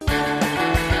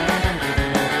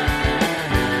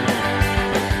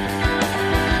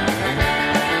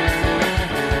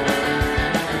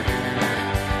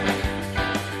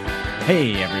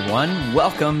Hey everyone,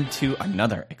 welcome to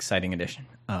another exciting edition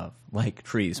of Like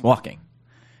Trees Walking,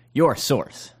 your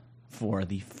source for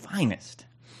the finest,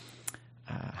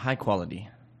 high quality,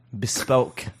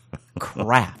 bespoke,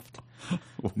 craft,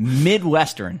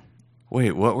 Midwestern.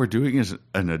 Wait, what we're doing is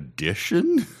an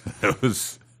addition? That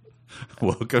was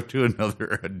welcome to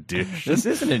another edition. This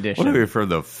is an edition. What are we, from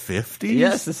the 50s?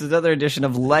 Yes, this is another edition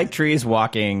of Like Trees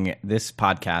Walking, this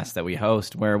podcast that we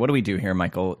host, where, what do we do here,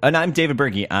 Michael? And I'm David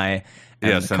Berge. I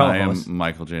am the co-host. I am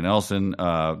Michael J. Nelson.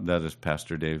 That is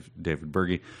Pastor David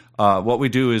Berge. What we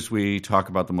do is we talk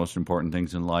about the most important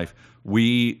things in life.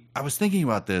 I was thinking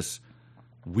about this.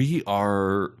 We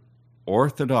are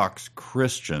Orthodox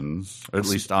Christians, or at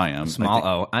least I am. Small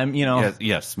O. I'm,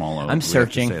 yes, small O. I'm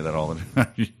searching. We have to say that all the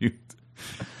time.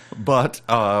 But,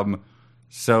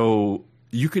 so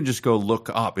you can just go look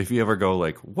up. If you ever go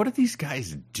like, what are these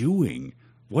guys doing?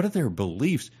 What are their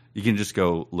beliefs? You can just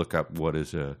go look up what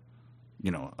is a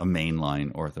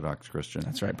mainline Orthodox Christian.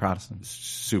 That's right, Protestant.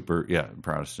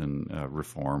 Protestant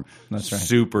Reform. That's right.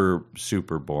 Super,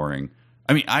 super boring.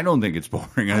 I mean, I don't think it's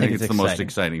boring. I think it's the most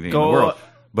exciting thing in the world.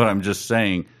 But I'm just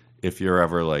saying, if you're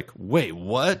ever like, wait,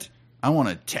 what? I want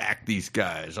to attack these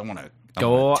guys. I want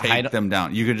to take them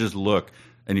down. You can just look,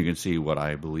 and you can see what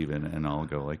I believe in, and I'll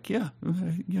go like, yeah,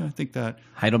 I think that.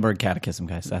 Heidelberg Catechism,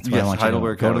 guys. That's what I want you to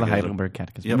know. Go to the Heidelberg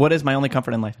Catechism. Yep. What is my only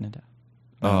comfort in life and in death?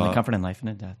 My only comfort in life and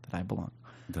in death, that I belong.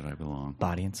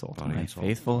 Body and soul. Body and soul.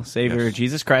 Faithful Savior, yes.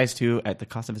 Jesus Christ, who, at the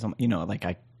cost of his own,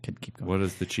 I could keep going. What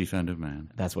is the chief end of man?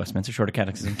 That's Westminster Shorter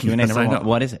Catechism, Q&A Yes, number 1.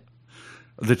 What is it?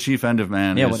 The chief end of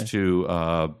man is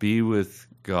to be with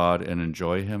God and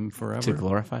enjoy Him forever. To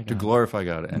glorify God. To glorify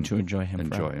God and to enjoy Him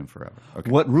forever. Enjoy Him forever.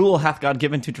 Okay. What rule hath God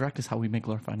given to direct us how we may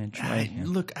glorify and enjoy Him?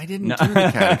 Look, I didn't do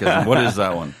the catechism. What is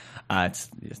that one?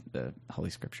 It's the Holy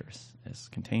Scriptures is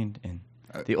contained in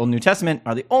the Old New Testament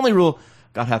are the only rule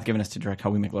God hath given us to direct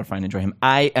how we may glorify and enjoy Him.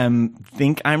 I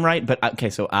think I'm right, but okay,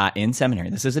 so in seminary,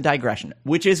 this is a digression,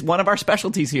 which is one of our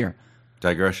specialties here.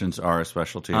 Digressions are a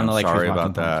specialty. I'm sorry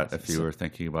about that. If you were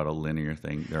thinking about a linear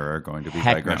thing, there are going to be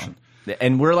digressions. No.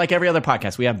 And we're like every other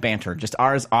podcast. We have banter. Just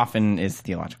ours often is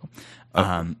theological.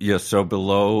 Yes, so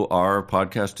below our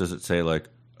podcast, does it say like,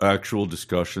 actual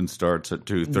discussion starts at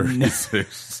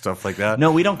 2:36, stuff like that?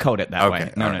 No, we don't code it that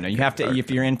way. No. Right. You have to. If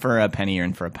you're in for a penny, you're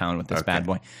in for a pound with this bad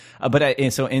boy.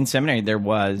 So in seminary, there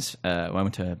was. I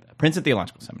went to Princeton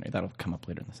Theological Seminary. That'll come up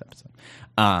later in this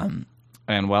episode.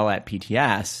 And while at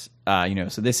PTS,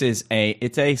 so this is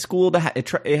it's a school that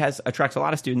attracts a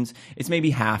lot of students. It's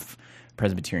maybe half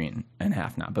Presbyterian and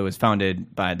half not, but it was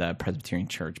founded by the Presbyterian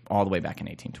Church all the way back in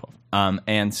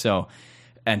 1812.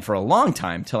 And for a long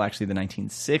time, till actually the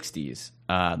 1960s,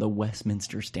 the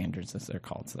Westminster Standards, as they're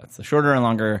called, so that's the shorter and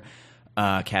longer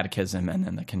catechism, and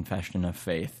then the Confession of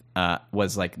Faith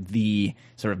was like the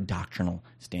sort of doctrinal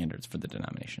standards for the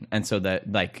denomination. And so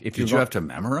that, like, if did you have to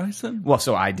memorize them? Well,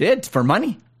 so I did for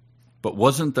money. But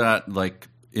wasn't that like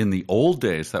in the old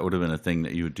days? That would have been a thing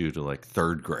that you would do to like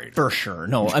third grade. For sure.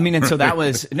 No, I mean, and so that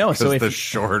was no. So if the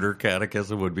shorter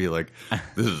catechism would be like,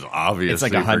 this is obviously it's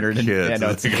like 100 for kids.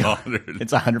 It's like 100.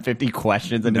 It's 150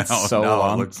 questions, and it's so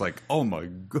long. It looks like, oh my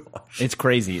gosh, it's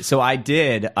crazy. So I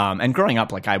did, and growing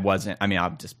up, like I wasn't. I mean, I'll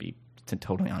just be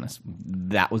totally honest.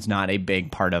 That was not a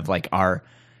big part of like our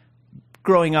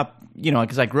growing up.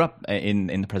 Because I grew up in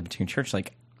the Presbyterian Church,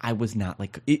 like. I was not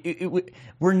like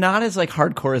we're not as like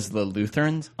hardcore as the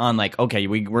Lutherans on like, okay,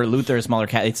 we're Luther, a smaller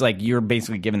cat. It's like you're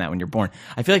basically given that when you're born.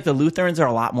 I feel like the Lutherans are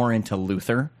a lot more into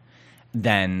Luther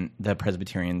than the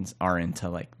Presbyterians are into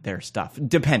like their stuff,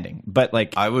 depending. But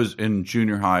like I was in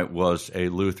junior high, was a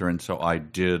Lutheran, so I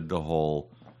did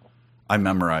I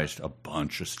memorized a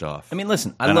bunch of stuff. I mean,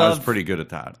 listen, I was pretty good at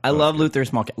that. I love Luther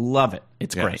small cat. Love it.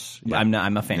 It's great. Yeah.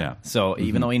 I'm a fan. Yeah. So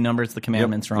even though he numbers the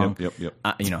commandments wrong, Yep.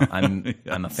 I'm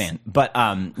a fan. But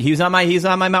he's on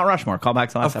my Mount Rushmore. Call back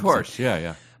to last episode. Of course,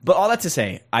 yeah. But all that to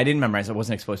say, I didn't memorize it. I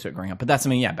wasn't exposed to it growing up. But that's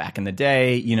something, back in the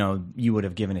day, you would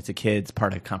have given it to kids,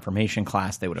 part of confirmation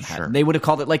class. They would have had. They would have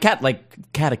called it like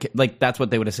that's what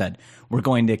they would have said. We're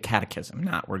going to catechism,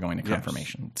 not we're going to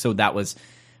confirmation. Yes. So that was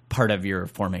part of your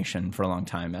formation for a long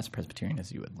time as a Presbyterian, as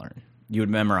you would learn. You would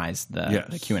memorize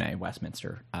the Q&A,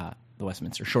 Westminster, the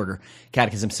Westminster Shorter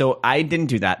Catechism. So I didn't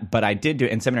do that, but I did do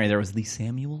it in seminary. There was the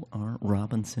Samuel R.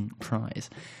 Robinson Prize,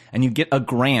 and you get a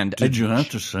grand. Did you have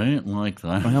to say it like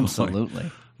that? Absolutely.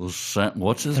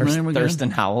 What's his name again? Thurston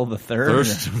Howell III.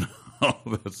 Thurston. Oh,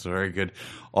 that's very good.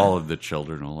 All of the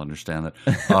children will understand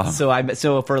that.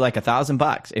 So for like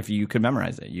 $1,000, if you could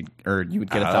memorize it, you would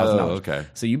get $1,000. Okay.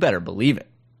 So you better believe it,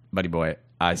 buddy boy.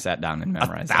 I sat down and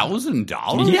memorized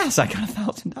 $1,000? Yes, I got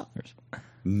 $1,000.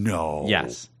 No.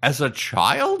 Yes. As a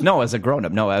child? No, as a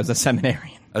grown-up. No, as a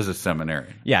seminarian. As a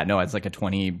seminarian. Yeah, no, as like a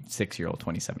 26-year-old,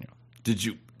 27-year-old.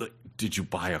 Did you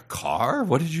buy a car?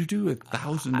 What did you do with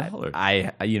 $1,000?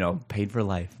 I paid for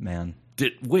life, man.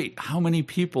 Wait, how many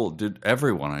people did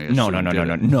everyone? I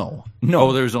assume, No.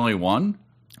 Oh, there's only one?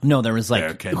 No, there was like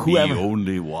there can whoever. Be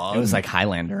only one. It was like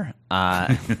Highlander.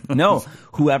 No,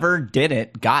 whoever did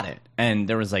it got it, and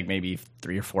there was like maybe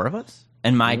 3 or 4 of us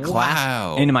in my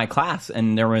class. In my class,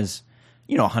 and there was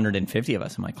 150 of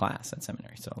us in my class at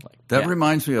seminary. So like that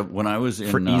reminds me of when I was in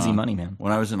for easy money, man.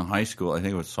 When I was in high school, I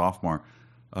think it was sophomore.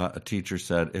 A teacher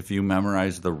said, "If you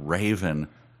memorize the Raven,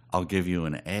 I'll give you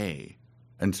an A."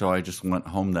 And so I just went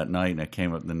home that night, and I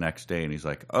came up the next day, and he's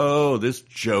like, "Oh, this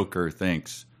joker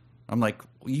thinks." I'm like,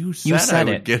 you said I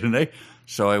would get an A.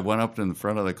 So I went up in the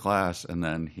front of the class, and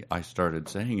then I started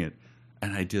saying it,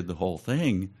 and I did the whole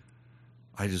thing.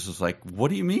 I just was like,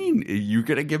 what do you mean? You're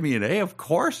going to give me an A? Of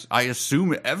course. I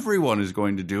assume everyone is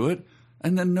going to do it.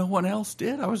 And then no one else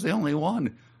did. I was the only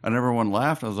one. And everyone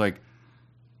laughed. I was like,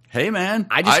 hey, man,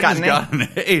 I just got an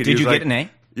A. Did you get an A?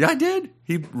 Yeah, I did.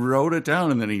 He wrote it down,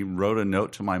 and then he wrote a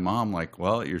note to my mom like,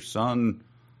 well, your son,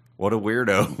 what a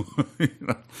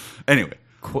weirdo. Anyway.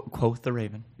 Quoth the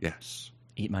Raven. Yes.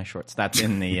 Eat my shorts. That's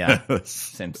in the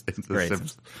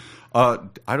Simpsons. I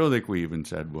don't think we even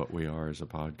said what we are as a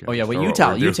podcast. Oh yeah, well you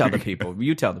tell the people.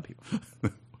 You tell the people.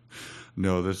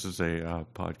 No, this is a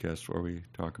podcast where we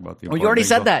talk about the. Oh, you already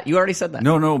said that. You already said that.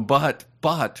 No, but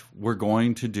we're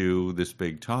going to do this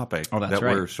big topic that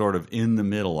we're sort of in the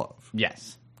middle of.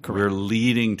 Yes, correct. We're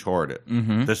leading toward it.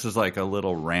 Mm-hmm. This is like a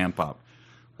little ramp up.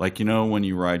 Like, when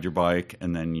you ride your bike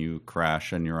and then you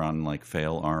crash and you're on, like,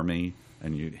 fail army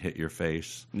and you hit your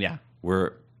face? Yeah.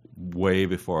 We're way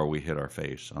before we hit our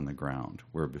face on the ground.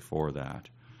 We're before that.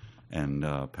 And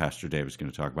Pastor Dave is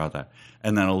going to talk about that.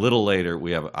 And then a little later,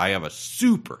 I have a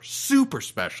super, super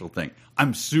special thing.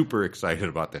 I'm super excited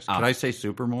about this. Can I say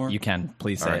super more? You can.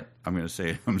 Please say it. I'm going to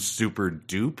say I'm super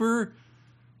duper,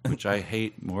 which I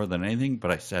hate more than anything, but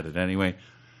I said it anyway.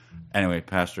 Anyway,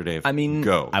 Pastor Dave,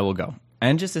 go. I will go.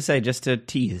 And just to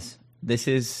tease, this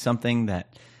is something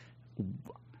that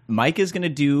Mike is going to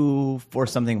do for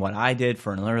something what I did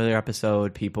for an earlier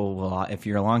episode. People will, if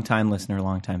you're a long-time listener,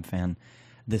 long-time fan,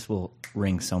 this will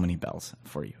ring so many bells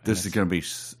for you. This is going to be,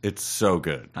 it's so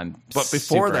good. But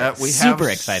before that, we super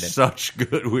have excited. Such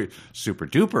good, we're super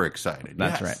duper excited.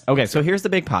 That's right. Okay, so here's the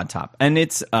big pod top. And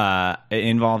it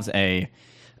involves a...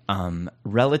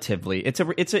 relatively,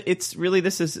 it's really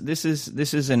this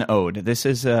is an ode. This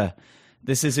is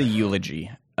a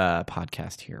eulogy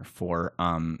podcast here for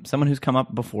someone who's come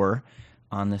up before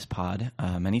on this pod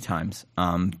many times,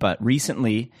 but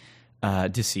recently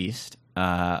deceased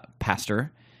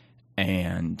pastor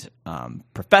and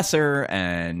professor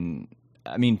and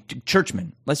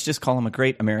churchman. Let's just call him a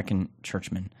great American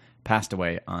churchman. Passed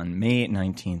away on May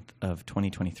 19th of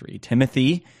 2023.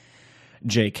 Timothy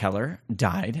J. Keller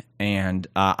died, and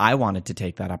I wanted to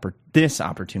take this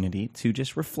opportunity to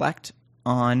just reflect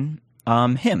on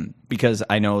him, because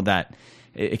I know that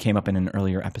it came up in an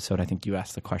earlier episode. I think you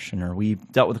asked the question, or we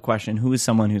dealt with the question, who is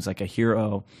someone who's like a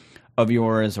hero of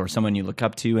yours or someone you look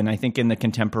up to? And I think in the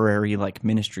contemporary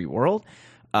ministry world,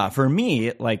 for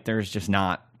me, there's just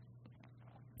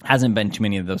hasn't been too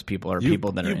many of those people, or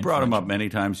people that are. You brought him up many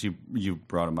times. You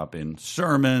brought him up in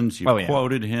sermons. You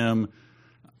quoted him.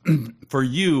 For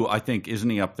you, I think, isn't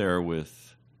he up there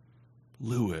with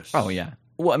Lewis? Oh yeah.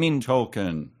 Well,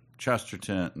 Tolkien,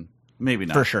 Chesterton. Maybe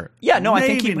not. For sure. Yeah, no, I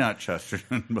think maybe not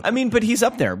Chesterton. But. But he's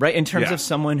up there, right? In terms of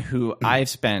someone who I've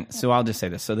spent, so I'll just say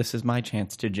this. So this is my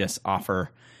chance to just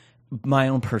offer my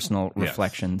own personal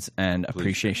reflections and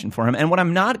appreciation for him. And what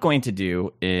I'm not going to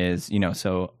do is,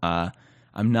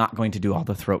 I'm not going to do all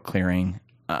the throat clearing.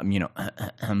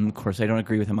 Of course, I don't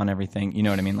agree with him on everything. You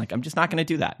know what I mean? I'm just not going to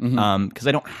do that because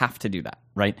I don't have to do that,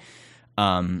 right?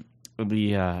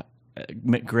 The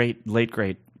late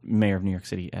great mayor of New York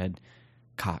City, Ed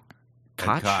Koch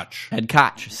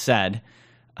said,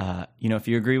 if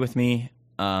you agree with me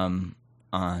on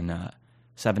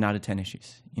 7 out of 10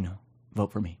 issues,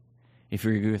 vote for me. If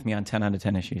you agree with me on 10 out of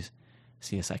 10 issues,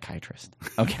 see a psychiatrist.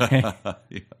 Okay.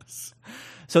 Yes.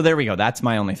 So there we go. That's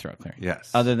my only throat clearing. Yes.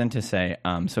 Other than to say,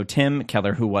 so Tim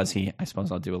Keller, who was he? I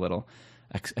suppose I'll do a little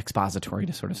expository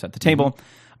to sort of set the table.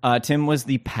 Tim was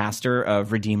the pastor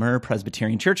of Redeemer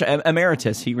Presbyterian Church,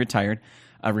 emeritus. He retired.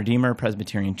 Redeemer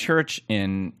Presbyterian Church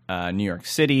in New York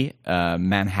City,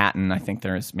 Manhattan. I think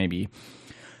there's maybe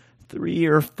 3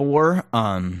 or 4.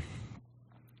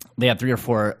 They had 3 or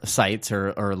 4 sites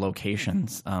or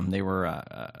locations. They were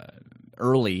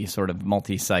early sort of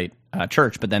multi-site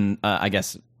church, but then I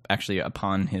guess actually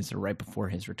right before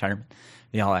his retirement,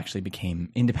 they all actually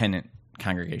became independent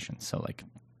congregations. So like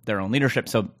their own leadership.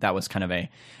 So that was kind of a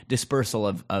dispersal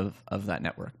of that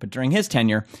network. But during his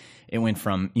tenure, it went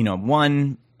from,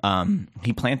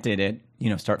 he planted it,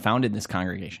 founded this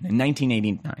congregation in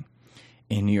 1989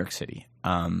 in New York City.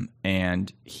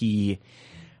 And he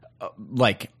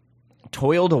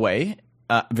toiled away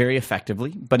very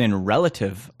effectively, but in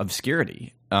relative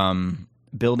obscurity,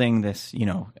 building this,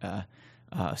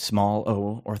 small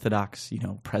O Orthodox,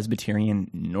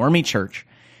 Presbyterian normie church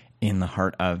in the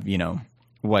heart of,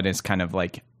 what is kind of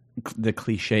like the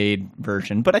cliched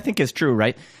version, but I think is true,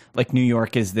 right? Like New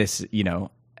York is this,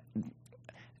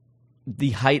 the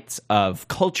heights of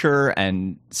culture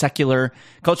and secular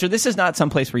culture. This is not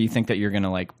some place where you think that you're going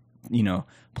to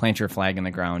plant your flag in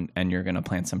the ground and you're going to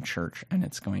plant some church and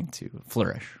it's going to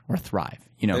flourish or thrive,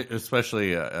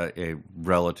 Especially a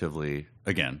relatively,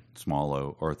 again, small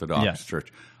O Orthodox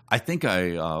church. I think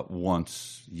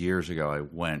once years ago, I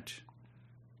went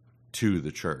to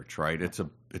the church, right? It's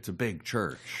a big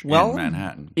church in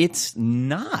Manhattan. It's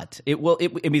not. It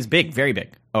was big, very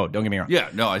big. Oh, don't get me wrong. Yeah,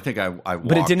 no, I think I walked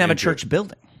but it didn't have a church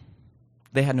building.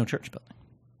 They had no church building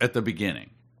at the beginning.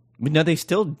 No, they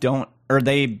still don't. Or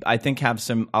they, I think, have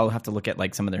some. I'll have to look at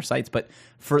like some of their sites. But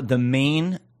for the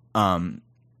main, I'm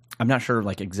not sure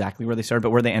like exactly where they started,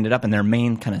 but where they ended up, and their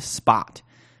main kind of spot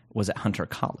was at Hunter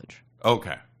College.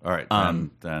 Okay, all right.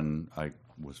 Then I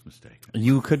was mistaken.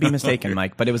 You could be mistaken,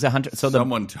 Mike, but it was a Hunter. So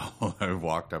someone told. I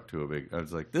walked up to I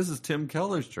was like, "This is Tim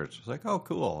Keller's church." I was like, "Oh,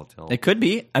 cool." I'll tell. It could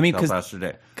be. I mean, because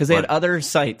they had other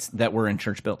sites that were in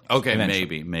church buildings. Okay,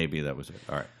 maybe that was it.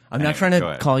 All right. I'm not trying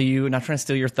to call you, not trying to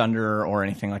steal your thunder or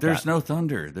anything like that. There's no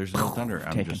thunder.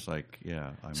 I'm just like, yeah.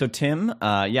 So Tim,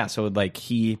 so like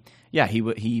he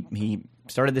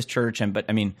started this church, but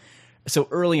I mean, so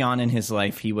early on in his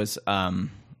life, he was, he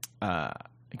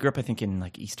grew up, I think, in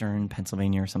like Eastern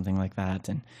Pennsylvania or something like that,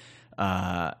 and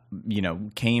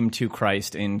came to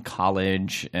Christ in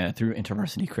college through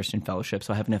InterVarsity Christian Fellowship.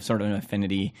 So I have sort of an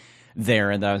affinity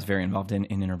there, and that I was very involved in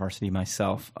InterVarsity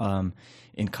myself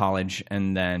in college,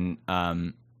 and then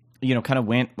kind of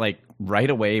went like right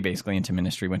away basically into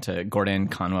ministry. Went to Gordon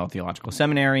Conwell Theological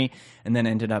Seminary, and then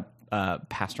ended up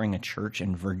pastoring a church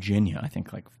in Virginia. I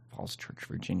think like Falls Church,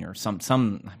 Virginia, or some.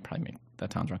 I probably make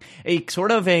that sounds wrong.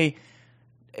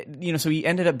 So he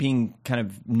ended up being kind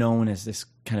of known as this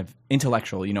kind of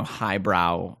intellectual,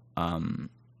 highbrow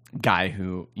guy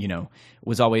who,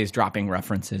 was always dropping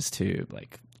references to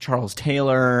like Charles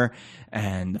Taylor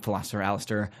and the philosopher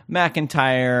Alistair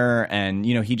McIntyre. And,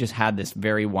 he just had this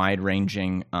very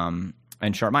wide-ranging and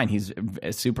sharp mind. He's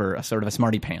sort of a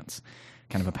smarty pants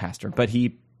kind of a pastor. But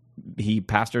he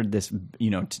pastored this,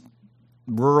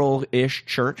 rural-ish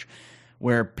church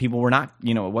where people were not,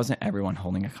 it wasn't everyone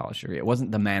holding a college degree. It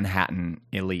wasn't the Manhattan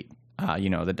elite,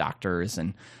 the doctors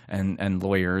and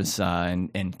lawyers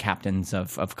and captains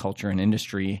of culture and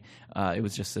industry. It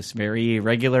was just this very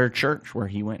regular church where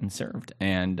he went and served,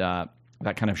 and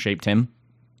that kind of shaped him.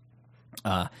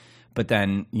 But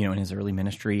then, in his early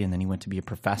ministry, and then he went to be a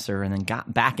professor, and then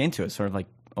got back into it, sort of like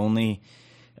only,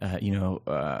 who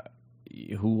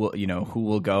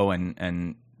will go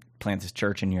and plant this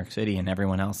church in New York City, and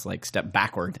everyone else like stepped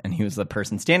backward, and he was the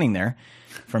person standing there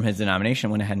from his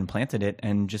denomination, went ahead and planted it,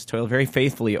 and just toiled very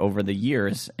faithfully over the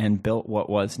years and built what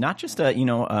was not just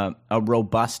a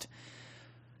robust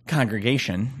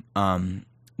congregation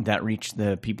that reached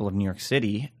the people of New York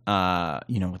City,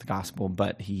 with the gospel,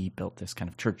 but he built this kind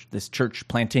of church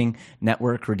planting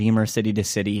network, Redeemer city to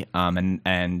city,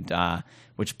 and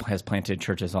which has planted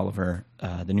churches all over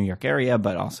the New York area,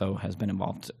 but also has been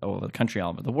involved all over the country,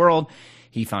 all over the world.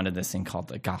 He founded this thing called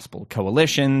the Gospel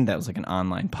Coalition that was like an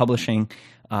online publishing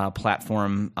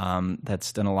platform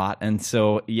that's done a lot, and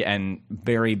so and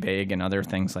very big, and other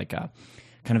things like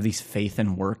kind of these faith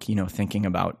and work, thinking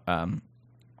about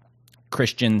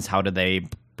Christians, how do they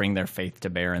bring their faith to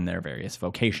bear in their various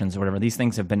vocations or whatever. These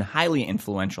things have been highly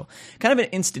influential, kind of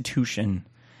an institution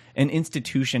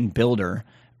builder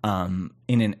in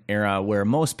an era where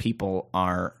most people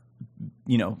are,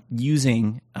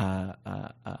 using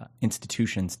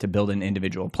institutions to build an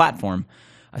individual platform.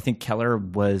 I think Keller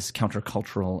was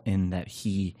countercultural in that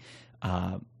he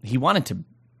wanted to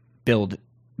build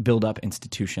up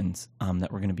institutions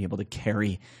that were going to be able to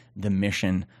carry the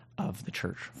mission of the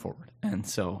church forward. And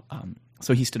so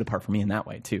he stood apart from me in that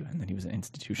way too, and that he was an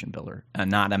institution builder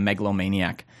and not a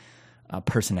megalomaniac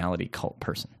personality cult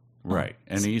person. Right.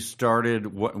 And he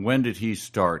started, when did he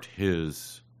start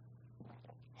his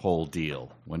whole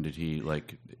deal? When did he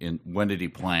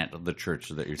plant the church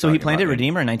that you're talking about? So he planted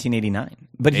Redeemer in 1989.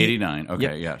 But 89,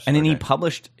 okay, yes. And then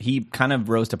he kind of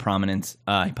rose to prominence.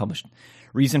 He published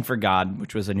Reason for God,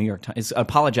 which was a New York Times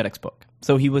apologetics book.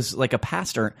 So he was like a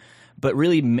pastor, but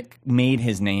really made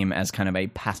his name as kind of a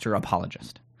pastor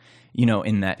apologist,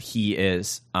 in that he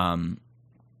is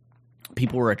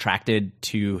people were attracted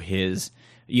to his,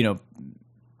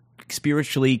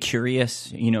 spiritually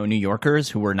curious, New Yorkers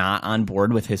who were not on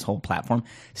board with his whole platform.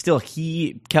 Still,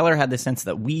 Keller had the sense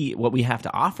that what we have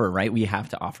to offer, right? We have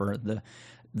to offer the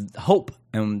hope,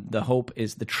 and the hope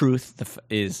is the truth.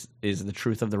 Is the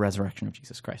truth of the resurrection of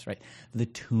Jesus Christ, right? The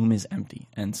tomb is empty,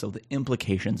 and so the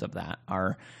implications of that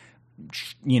are,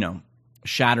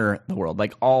 shatter the world.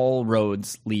 Like all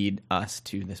roads lead us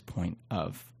to this point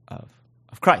of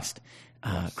Christ,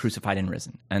 crucified and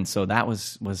risen, and so that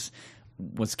was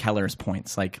Keller's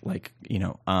points,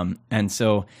 and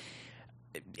so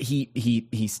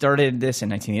he started this in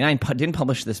 1989. Didn't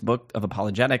publish this book of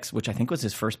apologetics, which I think was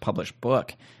his first published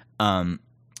book, in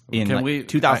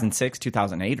 2006,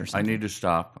 2008 or something. I need to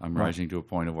stop. I'm rising to a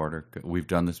point of order. We've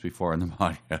done this before in the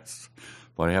podcast,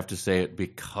 but I have to say it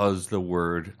because the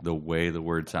way the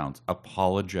word sounds,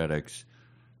 apologetics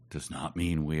does not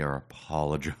mean we are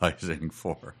apologizing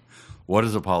for. What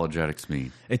does apologetics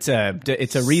mean? It's a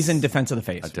reasoned defense of the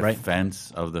faith, right? A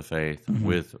defense of the faith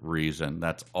with reason.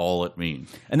 That's all it means.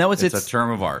 And that was it's a term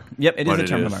of art. Yep, it is a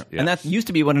term of art. Yes. And that used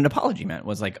to be what an apology meant.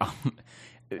 Was like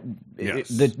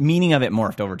the meaning of it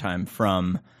morphed over time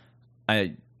from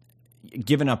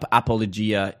giving up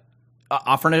apologia,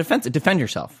 offering a defense, defend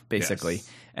yourself, basically. Yes.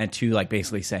 And to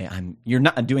basically say, you're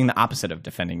not doing the opposite of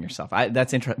defending yourself.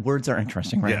 That's words are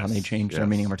interesting, right? Yes. How they change their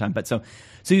meaning over time. But so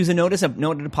he was a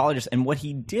noted apologist, and what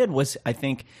he did was, I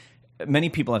think many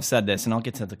people have said this, and I'll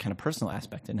get to the kind of personal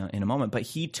aspect in a moment. But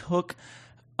he took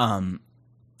the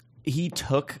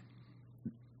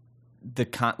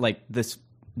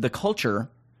culture.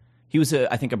 He was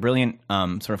I think a brilliant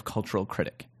sort of cultural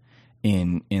critic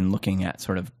in looking at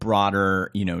sort of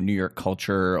broader, New York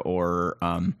culture, or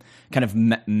kind of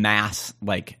mass,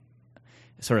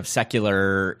 sort of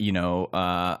secular,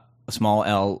 small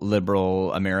L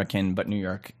liberal American, but New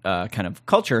York kind of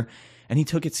culture. And he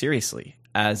took it seriously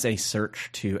as a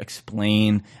search to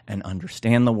explain and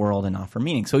understand the world and offer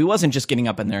meaning. So he wasn't just getting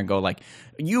up in there and go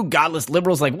you godless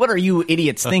liberals, what are you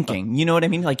idiots thinking? You know what I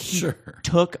mean?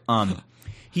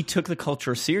 He took the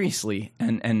culture seriously,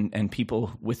 and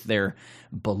people with their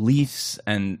beliefs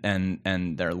and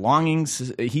their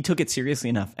longings. He took it seriously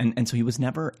enough, and so he was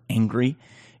never angry.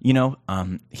 He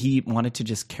wanted to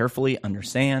just carefully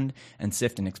understand and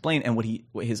sift and explain. And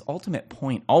his ultimate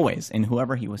point always, in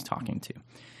whoever he was talking to,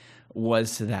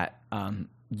 was that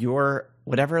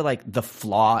whatever the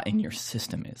flaw in your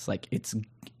system is,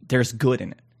 there's good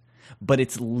in it, but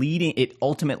it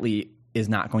ultimately is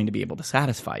not going to be able to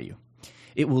satisfy you.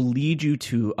 It will lead you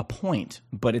to a point,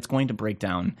 but it's going to break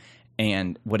down.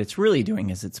 And what it's really doing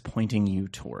is it's pointing you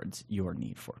towards your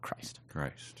need for Christ.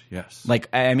 Christ, yes.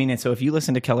 And so if you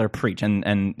listen to Keller preach,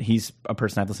 and he's a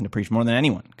person I've listened to preach more than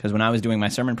anyone, because when I was doing my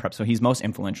sermon prep, so he's most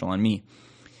influential on me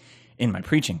in my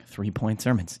preaching. 3-point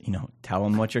sermons. Tell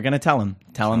him what you're going to tell him.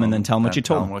 Tell him, and then tell him what you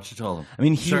told him. What you told him. I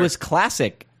mean, he was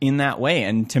classic in that way.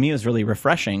 And to me, it was really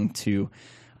refreshing to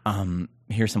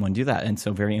hear someone do that. And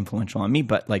so very influential on me.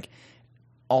 But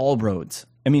all roads.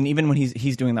 I mean, even when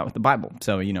he's doing that with the Bible.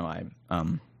 So I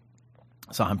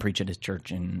saw him preach at his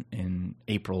church in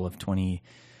April of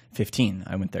 2015.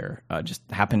 I went there. Just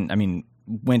happened. I mean,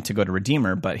 went to go to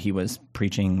Redeemer, but he was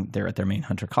preaching there at their main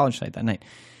Hunter College site that night.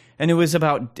 And it was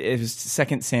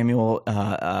 2 Samuel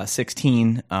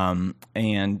 16,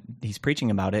 and he's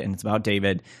preaching about it, and it's about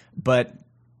David. But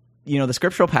the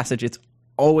scriptural passage, it's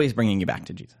always bringing you back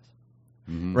to Jesus.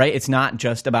 Mm-hmm. Right? It's not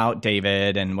just about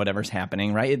David and whatever's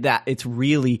happening, right? That it's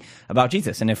really about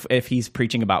Jesus. And if he's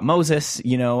preaching about Moses,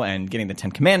 and getting the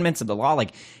 10 commandments of the law,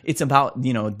 it's about,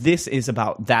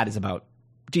 that is about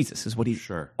Jesus, is what he's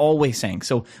always saying.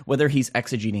 So whether he's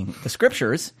exegeting the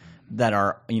scriptures that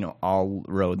are, all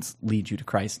roads lead you to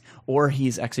Christ, or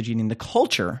he's exegeting the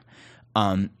culture,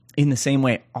 in the same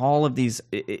way, all of these,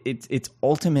 it's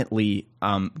ultimately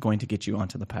going to get you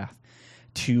onto the path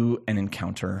to an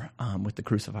encounter with the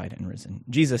crucified and risen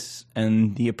Jesus.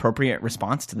 And the appropriate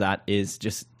response to that is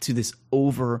just to this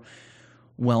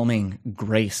overwhelming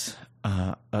grace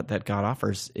that God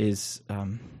offers, is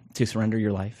to surrender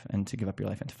your life and to give up your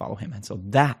life and to follow him. And so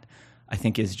that, I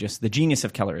think, is just the genius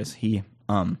of Keller. Is he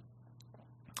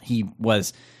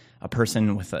was a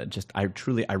person with a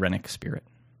truly irenic spirit,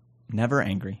 never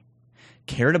angry,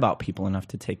 cared about people enough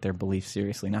to take their beliefs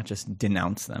seriously, not just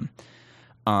denounce them.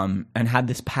 and had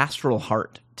this pastoral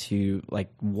heart to like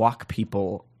walk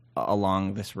people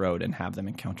along this road and have them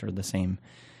encounter the same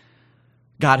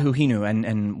God who he knew.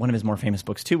 And one of his more famous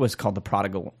books too was called The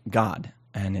Prodigal God.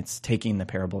 And it's taking the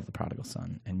parable of the prodigal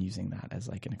son and using that as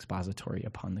like an expository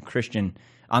upon the Christian,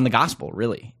 on the gospel,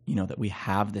 really, that we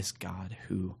have this God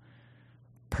who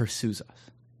pursues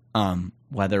us,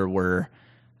 whether we're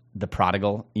the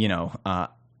prodigal,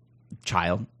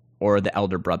 child or the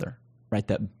elder brother, right?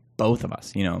 That both of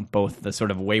us, both the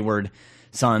sort of wayward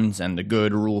sons and the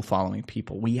good rule following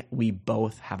people, we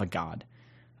both have a God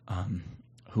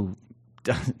who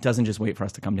doesn't just wait for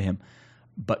us to come to him,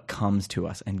 but comes to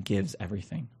us and gives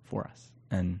everything for us.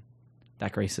 And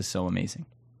that grace is so amazing.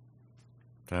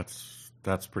 That's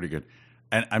pretty good.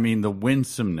 And I mean, the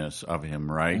winsomeness of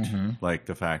him, right? Mm-hmm. Like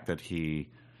the fact that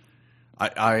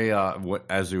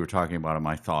as we were talking about him,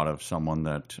 I thought of someone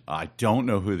that I don't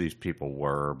know who these people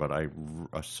were, but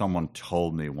someone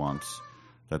told me once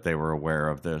that they were aware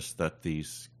of this, that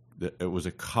it was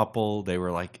a couple, they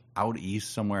were like out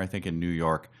east somewhere, I think in New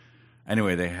York.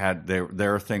 Anyway, they had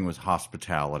their thing was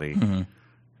hospitality, mm-hmm.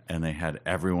 and they had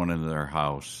everyone in their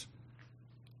house.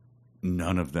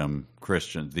 None of them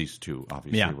Christians. These two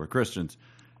obviously were Christians,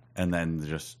 and then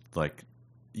just like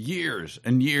years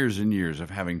and years and years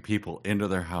of having people into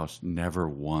their house. Never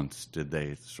once did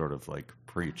they sort of like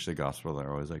preach the gospel.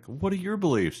 They're always like, "What are your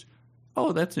beliefs?"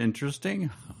 "Oh, that's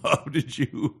interesting. How did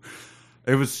you?"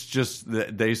 It was just,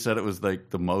 they said it was like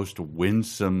the most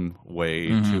winsome way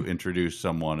mm-hmm. to introduce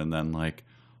someone, and then like,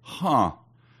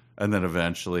 and then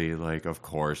eventually, like, of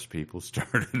course, people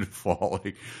started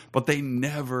falling, but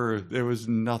there was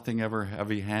nothing ever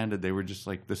heavy-handed. They were just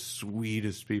like the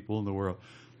sweetest people in the world,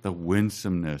 the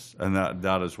winsomeness, and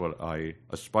that is what I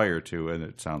aspire to, and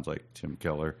it sounds like Tim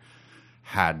Keller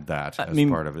had that as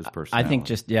part of his personality. I think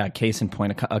just, case in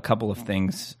point, a couple of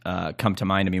things come to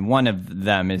mind. I mean, one of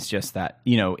them is just that,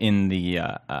 in the,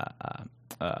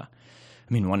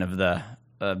 one of the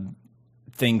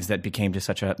things that became just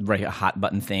such a hot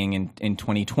button thing in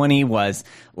 2020 was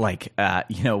like,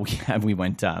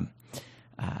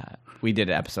 we did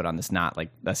an episode on this, not like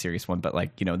a serious one, but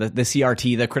like, the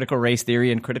CRT, the critical race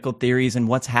theory and critical theories and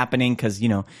what's happening. Cause,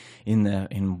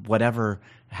 in whatever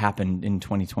happened in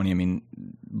 2020, I mean,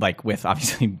 like with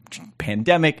obviously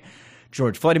pandemic,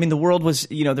 George Floyd, I mean, the world was,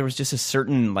 there was just a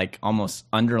certain like almost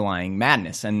underlying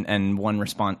madness and one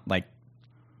response like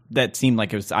that seemed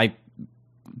like it was, I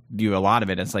view a lot of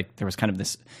it as like there was kind of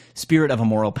this spirit of a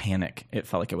moral panic. It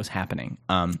felt like it was happening.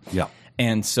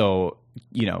 And so,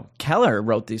 Keller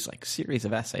wrote these like series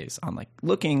of essays on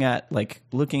looking at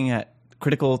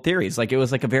critical theories. Like it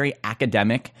was like a very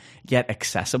academic yet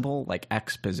accessible like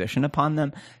exposition upon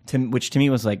them, which to me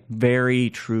was like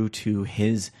very true to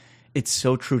it's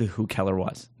so true to who Keller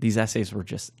was. These essays were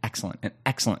just an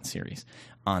excellent series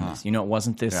on this. It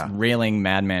wasn't this railing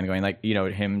madman going like,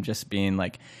 him just being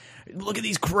like, look at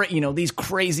these these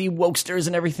crazy wokesters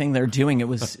and everything they're doing. It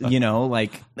was,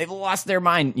 like they've lost their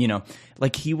mind,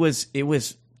 like it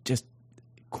was just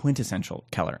quintessential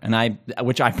Keller. And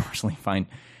which I personally find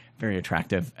very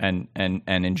attractive and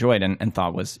enjoyed and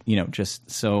thought was,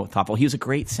 just so thoughtful. He was a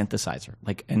great synthesizer,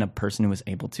 and a person who was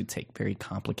able to take very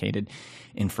complicated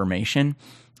information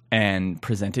and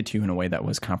present it to you in a way that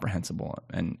was comprehensible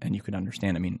and you could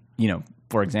understand. I mean,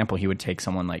 for example, he would take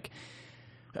someone like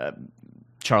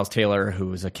Charles Taylor, who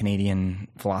was a Canadian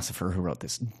philosopher who wrote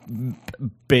this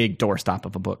big doorstop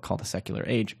of a book called The Secular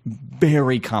Age,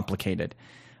 very complicated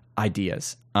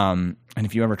ideas. And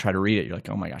if you ever try to read it, you're like,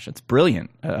 oh my gosh, it's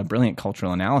brilliant, a brilliant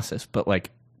cultural analysis. But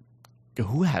like,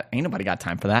 ain't nobody got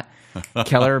time for that.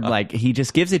 Keller, he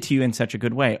just gives it to you in such a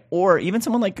good way. Or even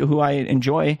someone like who I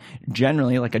enjoy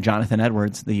generally, like a Jonathan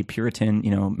Edwards, the Puritan,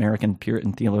 American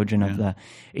Puritan theologian of the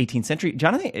 18th century.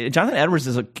 Jonathan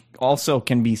Edwards also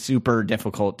can be super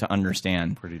difficult to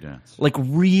understand. Pretty dense. Like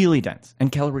really dense.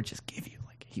 And Keller would just give you,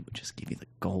 he would just give you the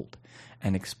gold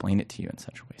and explain it to you in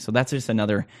such a way. So that's just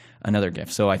another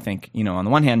gift. So I think, on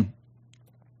the one hand,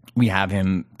 we have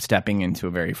him stepping into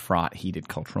a very fraught, heated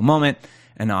cultural moment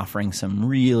and offering some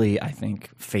really, I think,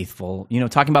 faithful,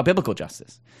 talking about biblical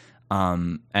justice.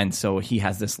 And so he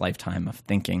has this lifetime of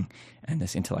thinking and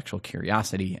this intellectual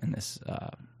curiosity and this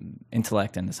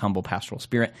intellect and this humble pastoral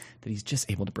spirit that he's just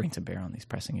able to bring to bear on these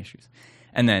pressing issues.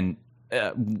 And then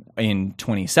in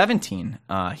 2017,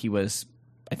 he was,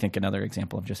 I think, another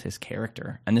example of just his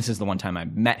character. And this is the one time I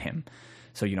met him.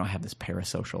 So, I have this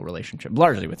parasocial relationship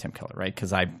largely with Tim Keller, right?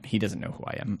 Because he doesn't know who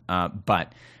I am.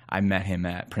 But I met him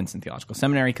at Princeton Theological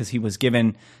Seminary because he was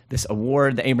given this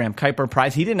award, the Abraham Kuyper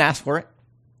Prize. He didn't ask for it.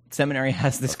 seminary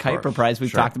has this Kuiper Prize.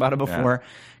 We've talked about it before.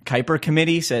 Kuiper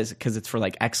Committee says, because it's for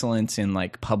like excellence in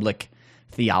like public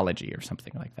theology or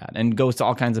something like that, and goes to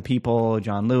all kinds of people.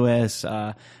 John Lewis,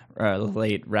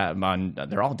 late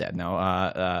they're all dead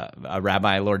now.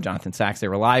 Rabbi Lord Jonathan Sacks. They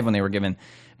were alive when they were given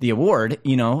the award,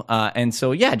 and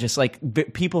so just like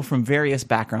people from various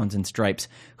backgrounds and stripes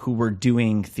who were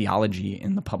doing theology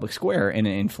in the public square in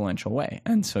an influential way,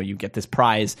 and so you get this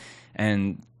prize,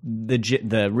 and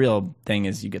the real thing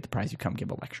is you get the prize, you come give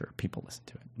a lecture, people listen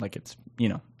to it, like it's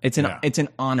it's an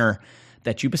honor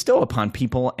that you bestow upon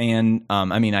people, and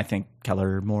I think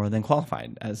Keller more than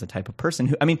qualified as a type of person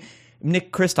who,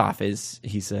 Nick Kristof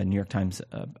he's a New York Times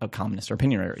a columnist or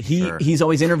opinion writer. He's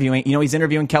always interviewing, he's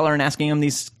interviewing Keller and asking him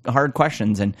these hard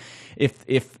questions. And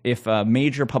if a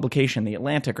major publication, The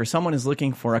Atlantic or someone is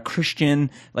looking for a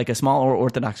Christian, like a small or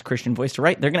Orthodox Christian voice to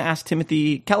write, they're going to ask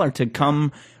Timothy Keller to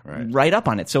come write up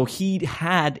on it. So he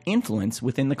had influence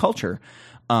within the culture,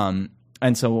 and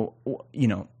so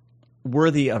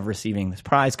worthy of receiving this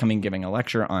prize, giving a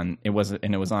lecture on it was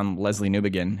on Leslie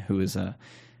Newbegin, who was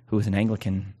an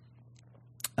Anglican.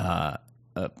 A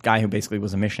guy who basically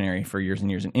was a missionary for years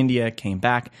and years in India, came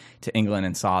back to England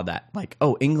and saw that, like,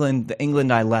 the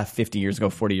England I left 50 years ago,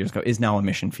 40 years ago, is now a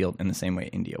mission field in the same way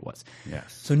India was.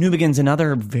 Yes. So Newbegin's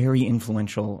another very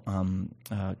influential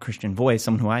Christian voice,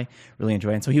 someone who I really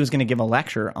enjoy. And so he was going to give a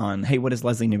lecture on, hey, what does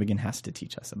Leslie Newbegin has to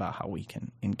teach us about how we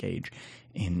can engage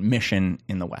in mission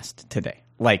in the West today?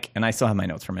 And I still have my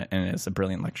notes from it, and it's a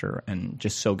brilliant lecture and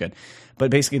just so good.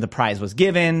 But basically, the prize was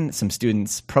given. Some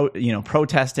students,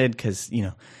 protested because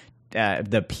the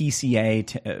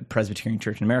PCA, Presbyterian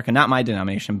Church in America, not my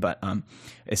denomination, but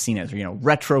is seen as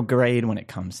retrograde when it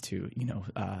comes to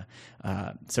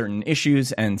certain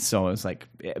issues, and so it was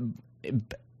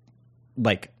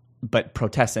but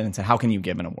protested and said, how can you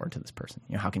give an award to this person?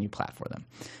 How can you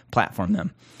platform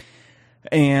them?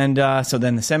 And so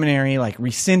then the seminary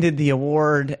rescinded the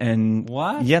award, and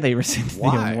what? Yeah, they rescinded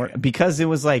the award because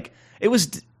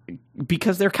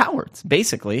because they're cowards.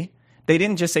 Basically, they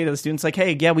didn't just say to the students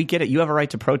hey, yeah, we get it, you have a right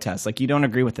to protest. You don't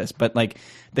agree with this, but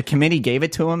the committee gave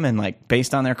it to them, and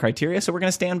based on their criteria, so we're going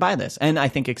to stand by this, and I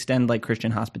think extend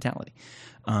Christian hospitality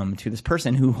to this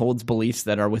person who holds beliefs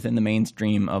that are within the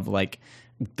mainstream of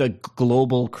the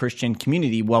global Christian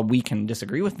community. While we can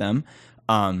disagree with them,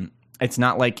 it's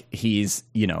not like he's,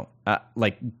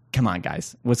 come on,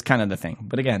 guys, was kind of the thing.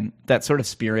 But again, that sort of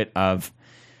spirit of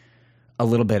a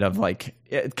little bit of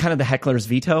kind of the heckler's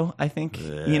veto, I think,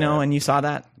 and you saw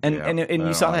that. And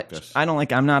you saw that. This. I don't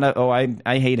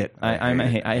I hate it. I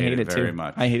hate it too. Very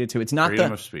much. I hate it too. It's not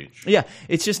freedom of speech. Yeah.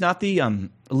 It's just not the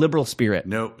liberal spirit.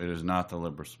 No, it is not the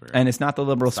liberal spirit. And it's not the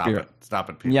liberal spirit. Stop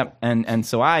it, people. Yep. And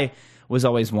so I was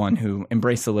always one who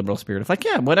embraced the liberal spirit of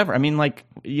yeah, whatever.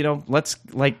 Let's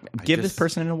give this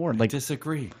person an award. I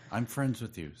disagree. I'm friends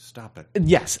with you. Stop it.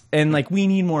 Yes, and we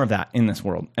need more of that in this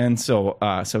world. And so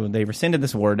so they rescinded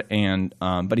this award, and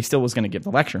but he still was going to give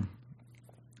the lecture.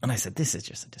 And I said, this is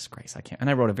just a disgrace. I can't. And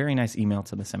I wrote a very nice email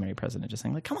to the seminary president, just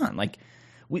saying come on,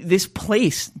 this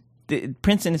place,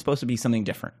 Princeton is supposed to be something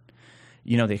different.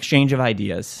 The exchange of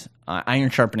ideas,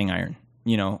 iron sharpening iron.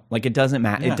 It doesn't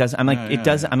matter. Yeah. It doesn't. It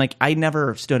doesn't. I'm I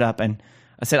never stood up and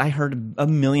I said I heard a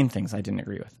million things I didn't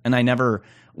agree with, and I never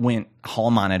went hall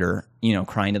monitor,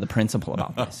 crying to the principal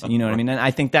about this. You know what I mean? And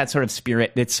I think that sort of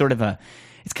spirit, it's kind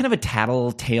of a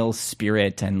tattletale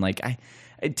spirit, and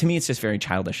to me, it's just very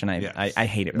childish, and I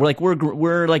hate it. Yeah.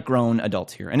 We're grown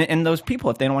adults here, and those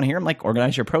people, if they don't want to hear them,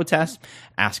 organize your protest,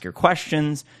 ask your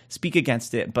questions, speak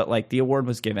against it. But the award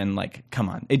was given. Come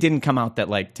on, it didn't come out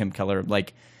that Tim Keller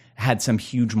had some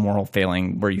huge moral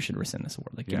failing where you should rescind this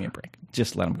award. Give me a break.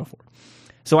 Just let him go forward.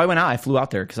 So I went out. I flew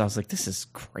out there because I was this is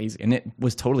crazy. And it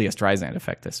was totally a Streisand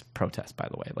effect, this protest, by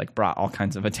the way. Brought all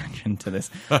kinds of attention to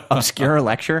this obscure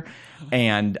lecture,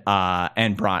 and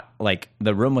brought,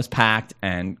 the room was packed,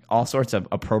 and all sorts of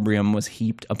opprobrium was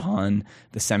heaped upon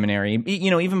the seminary.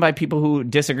 Even by people who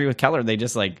disagree with Keller, they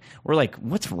just, were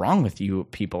what's wrong with you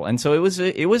people? And so it was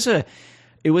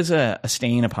a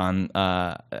stain upon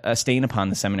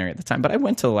the seminary at the time. But I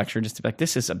went to the lecture just to be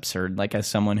this is absurd. As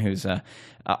someone who's a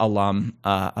alum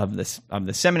of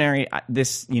the seminary,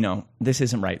 this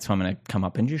isn't right. So I'm going to come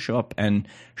up and just show up and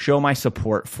show my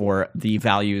support for the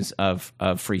values of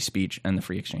free speech and the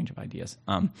free exchange of ideas.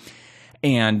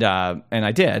 And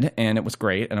I did, and it was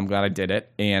great, and I'm glad I did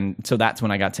it. And so that's when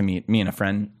I got to meet, me and a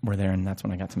friend were there, and that's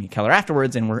when I got to meet Keller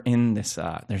afterwards. And we're in this.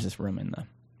 There's this room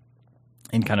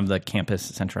in kind of the campus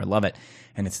center. I love it.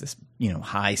 And it's this,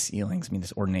 high ceilings,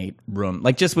 this ornate room,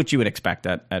 just what you would expect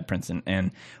at Princeton.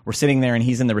 And we're sitting there, and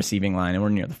he's in the receiving line, and we're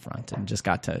near the front, and just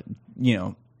got to,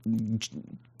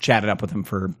 chatted up with him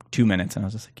for 2 minutes, and I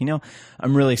was just like,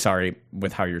 I'm really sorry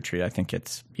with how you're treated. I think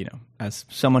it's, as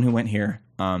someone who went here,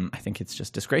 I think it's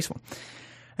just disgraceful.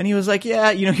 And he was like,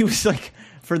 yeah, he was like,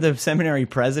 for the seminary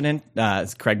president,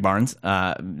 Craig Barnes,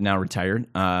 now retired,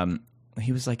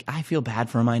 he was like, I feel bad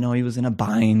for him. I know he was in a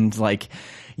bind. Like,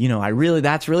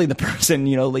 that's really the person,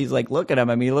 he's like, look at him.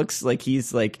 I mean, he looks like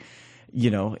he's like,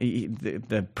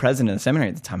 the president of the seminary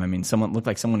at the time. I mean, someone looked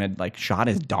like someone had like shot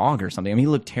his dog or something. I mean, he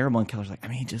looked terrible. And Keller's like, I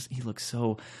mean, he looks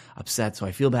so upset. So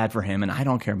I feel bad for him, and I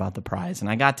don't care about the prize. And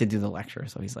I got to do the lecture.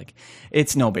 So he's like,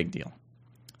 it's no big deal.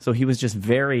 So he was just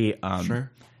very,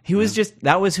 sure. He was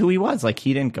that was who he was. Like,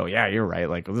 he didn't go, yeah, you're right.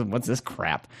 Like, what's this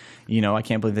crap? I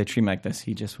can't believe they treat me like this.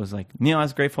 He just was like, I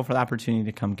was grateful for the opportunity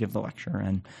to come give the lecture,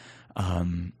 and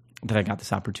that I got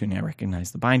this opportunity. I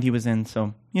recognized the bind he was in.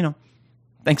 So,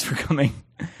 thanks for coming.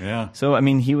 Yeah. So, I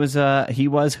mean, he was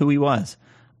who he was,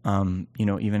 even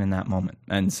in that moment.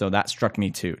 And so that struck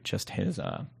me too, just his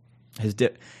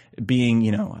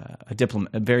being, a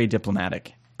very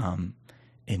diplomatic,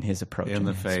 in his approach. In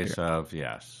the face of,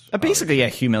 yes. Basically a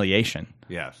humiliation.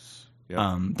 Yes.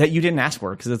 Yep. That you didn't ask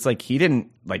for, because it's like he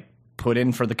didn't like put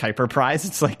in for the Kuiper Prize.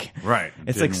 It's like, right.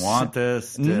 It's didn't like, want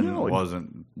this.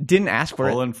 Didn't ask for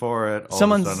pulling for it. All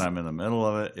of a sudden I'm in the middle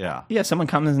of it. Yeah. Yeah. Someone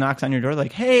comes and knocks on your door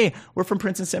like, hey, we're from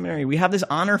Princeton Seminary. We have this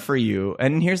honor for you,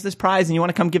 and here's this prize, and you want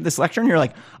to come give this lecture? And you're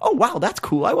like, oh wow, that's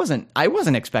cool. I wasn't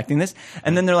expecting this.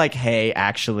 And then they're like, hey,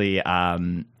 actually,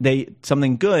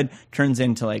 something good turns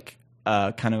into like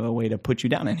kind of a way to put you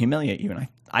down and humiliate you. And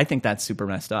I think that's super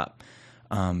messed up,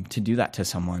 to do that to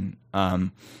someone.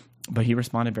 But he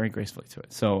responded very gracefully to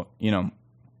it. So,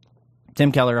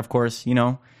 Tim Keller, of course,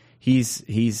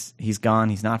 he's gone.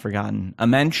 He's not forgotten. A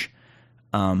mensch.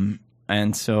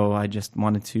 And so I just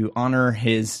wanted to honor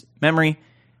his memory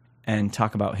and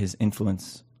talk about his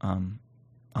influence on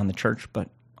the church, but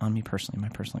on me personally, my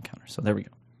personal encounter. So there we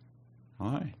go.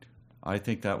 All right. I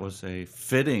think that was a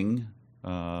fitting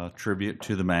tribute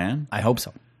to the man. I hope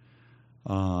so.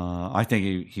 I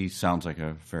think he sounds like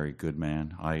a very good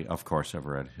man. I, of course, have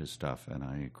read his stuff, and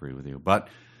I agree with you. But,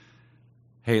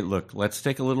 hey, look, let's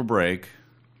take a little break.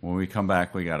 When we come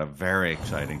back, we got a very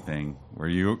exciting thing where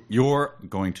you're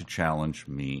going to challenge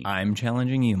me. I'm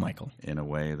challenging you, Michael. In a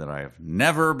way that I have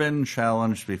never been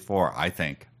challenged before, I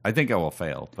think. I think I will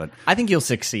fail, but... I think you'll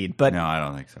succeed, but... No, I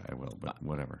don't think so. I will, but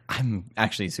whatever. I'm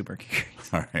actually super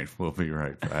curious. All right, we'll be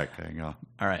right back. Hang on.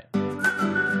 All right.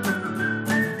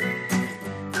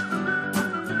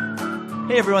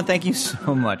 Hey, everyone. Thank you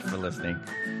so much for listening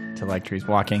to Like Trees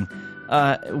Walking.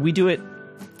 We do it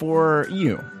for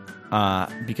you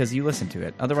because you listen to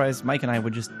it. Otherwise, Mike and I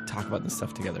would just talk about this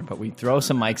stuff together. But we throw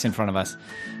some mics in front of us,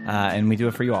 and we do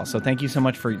it for you all. So thank you so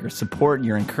much for your support,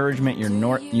 your encouragement, your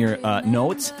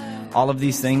notes, all of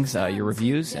these things, your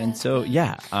reviews. And so,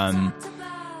 yeah,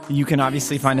 you can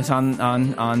obviously find us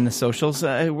on the socials.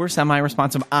 We're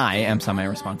semi-responsive. I am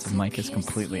semi-responsive. Mike is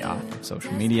completely off of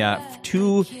social media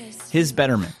to his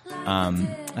betterment.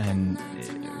 And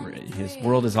his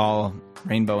world is all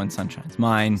rainbow and sunshine.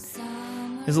 Mine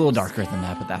is a little darker than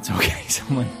that, but that's okay.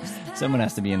 Someone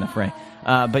has to be in the fray.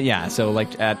 But yeah, so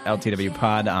like at LTW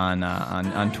Pod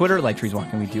on Twitter, Like Trees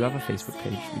Walking. We do have a Facebook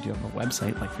page. We do have a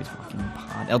website, Like Trees Walking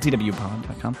Pod,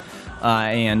 ltwpod.com.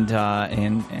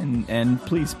 And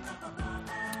please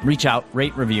reach out,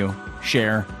 rate, review,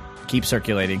 share, keep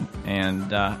circulating,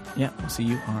 and yeah, we'll see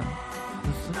you on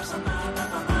the flip side.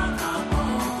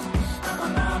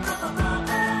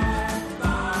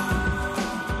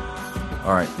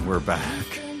 All right, we're back.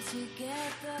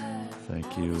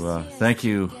 Thank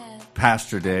you,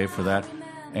 Pastor Dave, for that.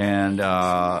 And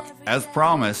as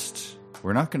promised,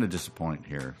 we're not going to disappoint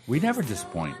here. We never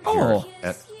disappoint here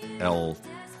at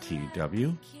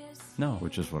LTW. No.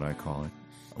 Which is what I call it.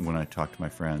 When I talk to my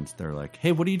friends, they're like,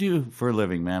 hey, what do you do for a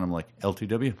living, man? I'm like,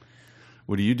 LTW.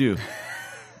 What do you do?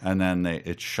 And then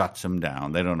it shuts them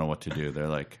down. They don't know what to do. They're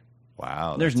like,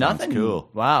 wow, there's nothing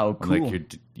cool. Wow, cool. I'm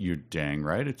like, you're dang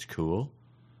right. It's cool.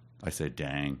 I say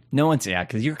dang. No one's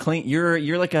because you're clean.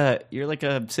 You're like a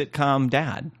sitcom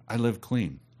dad. I live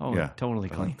clean. Oh, yeah, totally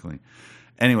clean. Clean.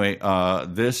 Anyway,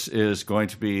 this is going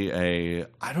to be I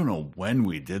don't know when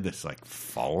we did this, like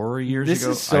 4 years ago. This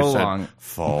is so long.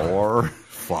 4,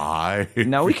 5.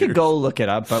 Now we could go look it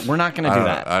up, but we're not going to do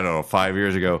that. I don't know. 5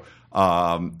 years ago,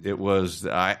 it was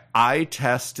I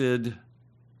tested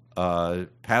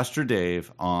Pastor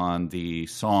Dave on the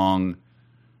song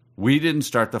 "We Didn't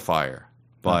Start the Fire"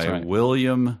 by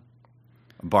William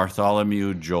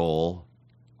Bartholomew Joel,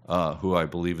 who I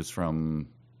believe is from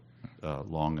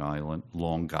Long Island.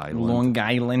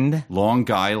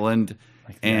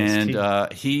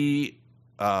 And he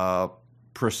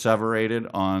perseverated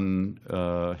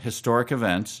on historic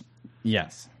events.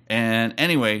 Yes. And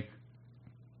anyway,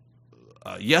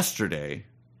 yesterday,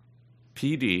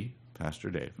 PD,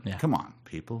 Pastor Dave, come on,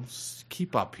 people,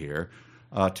 keep up here,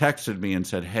 texted me and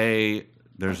said, hey,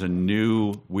 there's a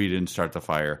new We Didn't Start the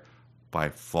Fire by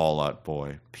Fall Out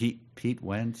Boy. Pete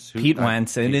Wentz? Pete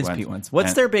Wentz. It is Pete Wentz.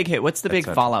 What's their big hit? What's the big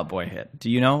Fall Out Boy hit?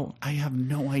 Do you know? I have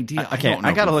no idea. Okay,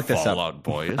 I got to look this up. Fall Out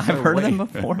Boy is. I've heard of them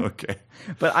before. Okay.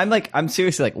 But I'm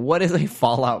seriously like, what is a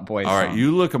Fall Out Boy song? All right,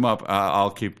 you look him up. I'll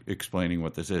keep explaining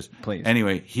what this is. Please.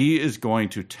 Anyway, he is going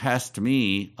to test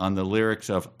me on the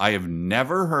lyrics of, I have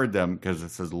never heard them because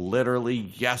this is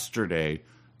literally yesterday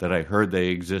that I heard they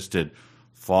existed.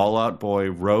 Fall Out Boy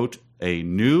wrote a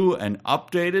new and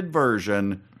updated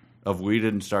version of We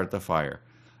Didn't Start the Fire.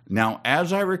 Now,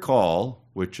 as I recall,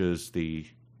 which is the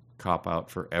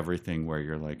cop-out for everything where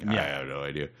you're like, I have no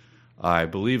idea. I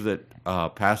believe that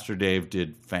Pastor Dave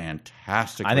did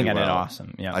fantastically well. I think I did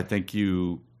awesome, yeah. I think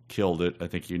you killed it. I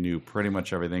think you knew pretty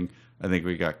much everything. I think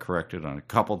we got corrected on a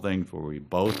couple things where we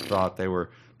both thought they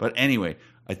were. But anyway,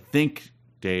 I think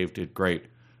Dave did great.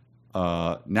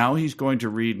 Now he's going to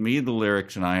read me the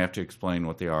lyrics, and I have to explain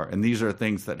what they are. And these are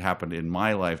things that happened in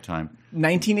my lifetime.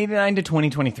 1989 to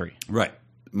 2023. Right.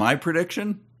 My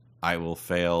prediction, I will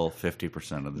fail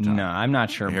 50% of the time. No, I'm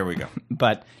not sure. Here we go.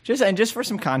 But just for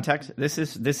some context, this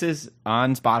is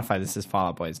on Spotify. This is Fall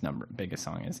Out Boy's biggest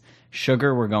song is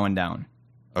 "Sugar We're Going Down."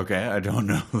 Okay, I don't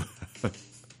know.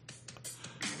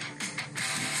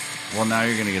 Well, now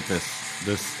you're going to get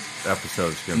this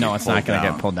episode's going to be No, it's not going to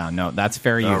get pulled down. No, that's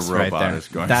fair use right there.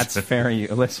 That's fair use.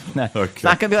 Listen, it's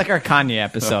not going to be like our Kanye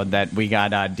episode that we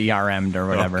got DRM'd or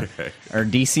whatever. Okay. Or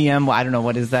DCM. I don't know.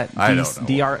 What is that? I don't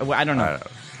know. I don't know.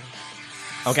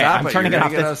 Okay, Stop I'm turning it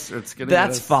off.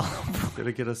 That's Fall Out Boy. It's going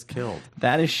to get us killed.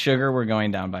 That is Sugar We're Going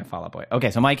Down by Fall Out Boy.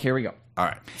 Okay, so Mike, here we go. All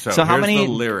right. So how many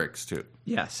the lyrics, too.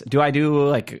 Yes. Do I do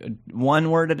like one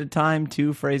word at a time,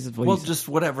 two phrases? Well, just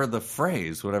whatever the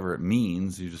phrase, whatever it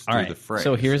means, you just do the phrase.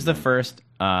 So here's the first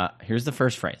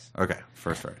phrase. Okay,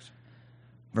 first phrase.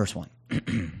 Verse 1.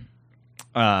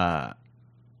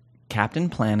 Captain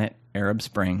Planet, Arab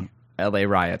Spring, LA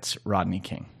Riots, Rodney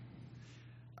King.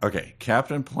 Okay,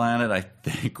 Captain Planet, I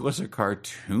think, was a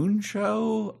cartoon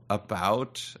show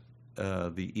about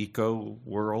the eco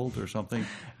world or something.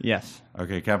 Yes.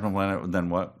 Okay, Captain Planet. Then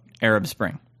what? Arab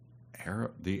Spring.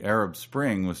 The Arab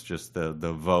Spring was just the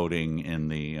voting in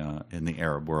the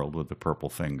Arab world with the purple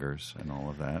fingers and all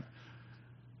of that.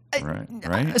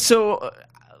 Right. So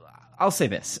I'll say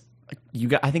this.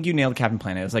 I think you nailed Captain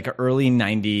Planet. It was like an early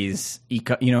 90s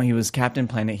eco. He was Captain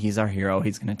Planet. He's our hero.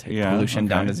 He's going to take pollution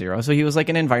down to zero. So he was like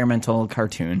an environmental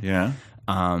cartoon. Yeah.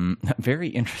 Very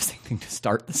interesting thing to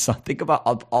start the song. Think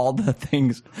about all the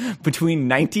things between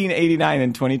 1989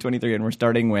 and 2023, and we're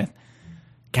starting with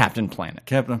Captain Planet.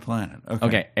 Captain Planet.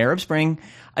 Okay. Arab Spring.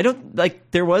 I don't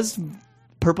like. There was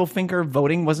purple finger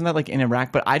voting. Wasn't that like in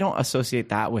Iraq? But I don't associate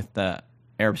that with the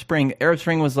Arab Spring. Arab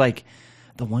Spring was like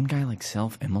the one guy like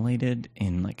self-immolated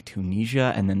in like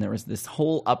Tunisia, and then there was this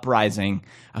whole uprising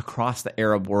across the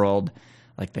Arab world.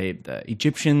 Like the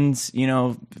Egyptians,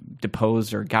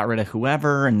 deposed or got rid of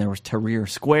whoever, and there was Tahrir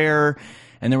Square,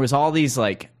 and there was all these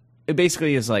like. It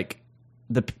basically is like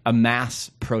a mass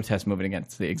protest movement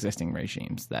against the existing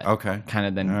regimes that kind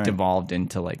of then devolved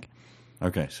into like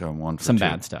so I'm one for some two.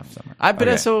 Bad stuff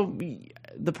somewhere. So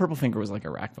the purple finger was like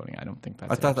Iraq voting. I don't think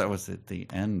that's. I thought that was at the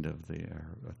end of the.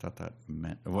 I thought that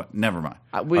meant. What? Never mind.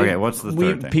 What's the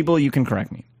third thing? People, you can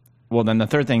correct me. Well, then the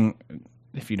third thing,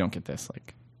 if you don't get this,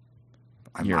 like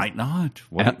I might not.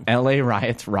 L.A.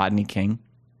 riots, Rodney King.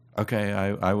 Okay,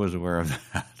 I was aware of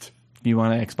that. You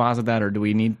want to exposit that, or do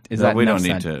we need? We don't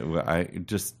need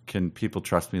to. Can people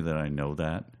trust me that I know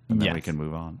that, and then we can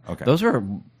move on? Okay, those were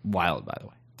wild, by the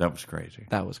way. That was crazy.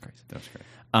 That was great.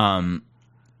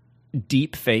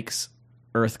 Deep fakes,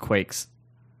 earthquakes,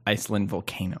 Iceland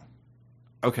volcano.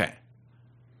 Okay,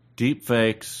 deep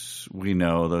fakes. We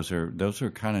know those are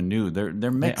kind of new.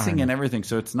 They're mixing and everything,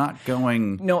 so it's not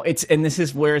going. No, and this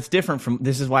is where it's different from.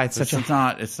 This is why it's such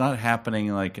a. It's not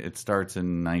happening like it starts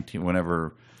in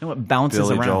whenever. No, it bounces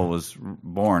Billy around. Joel was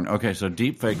born. Okay, so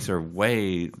deep fakes are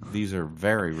these are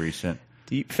very recent.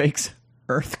 Deep fakes,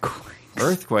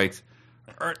 earthquakes.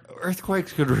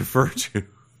 Earthquakes could refer to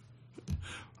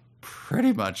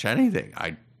pretty much anything.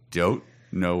 I don't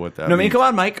know what that means. Come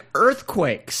on, Mike.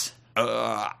 Earthquakes.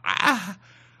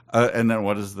 And then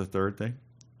what is the third thing?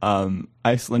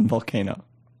 Iceland volcano.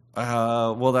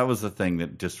 Well, that was the thing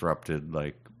that disrupted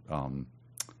like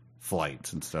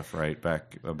flights and stuff, right?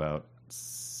 Back about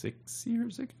 6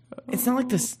 years ago. It's not like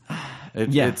this.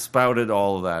 It spouted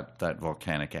all of that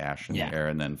volcanic ash in the air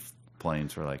and then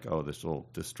planes were like, oh, this will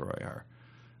destroy our,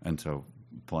 and so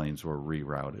planes were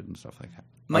rerouted and stuff like that.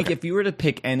 Mike, if you were to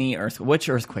pick any which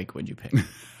earthquake would you pick?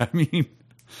 I mean,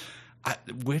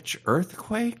 which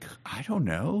earthquake? I don't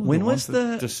know. When was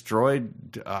the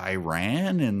destroyed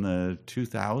Iran in the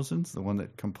 2000s? The one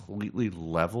that completely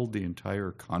leveled the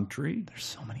entire country? There's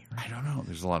so many I don't know.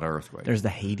 There's a lot of earthquakes. There's the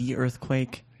Haiti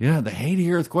earthquake. Yeah, the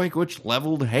Haiti earthquake, which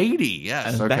leveled Haiti.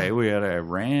 Yes. Okay, we had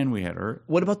Iran. We had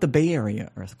What about the Bay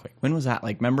Area earthquake? When was that?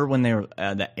 Like, remember when they were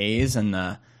the A's and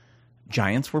the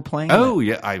Giants were playing? Oh,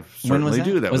 yeah. I certainly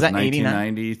do. That was that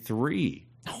 1993.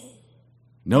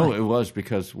 No, it was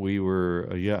because we were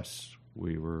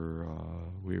we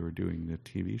were doing the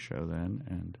TV show then,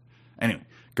 and anyway,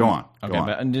 go on.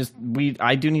 But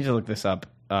I do need to look this up.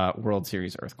 World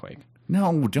Series earthquake.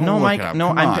 No, don't. No, look Mike. it up.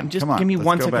 No, just give me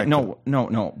 1 second.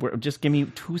 No. Just give me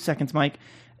 2 seconds, Mike.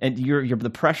 And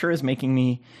the pressure is making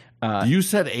me. You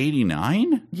said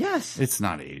 89? Yes, it's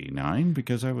not 89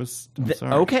 because I was.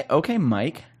 Sorry. Okay,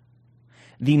 Mike.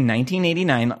 The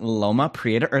 1989 Loma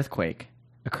Prieta earthquake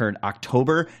occurred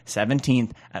October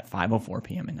 17th at 5:04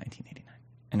 p.m. in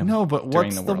 1989. No, but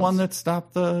what's the one that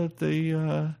stopped the?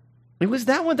 It was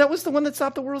that one. That was the one that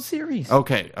stopped the World Series.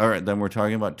 Okay, all right. Then we're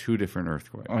talking about two different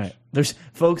earthquakes. All right,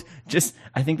 folks.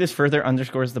 I think this further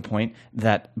underscores the point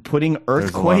that putting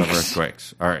earthquakes. There's a lot of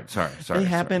earthquakes. All right, sorry. They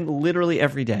happen literally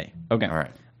every day. Okay, all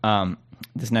right.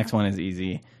 This next one is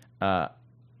easy.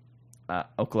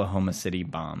 Oklahoma City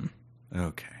bomb.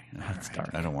 Okay. That's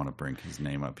dark. I don't want to bring his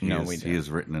name up. He is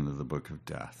written into the book of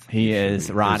death. He is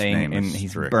rotting and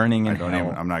he's burning in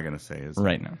hell. I'm not going to say his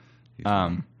name.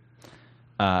 Right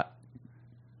now.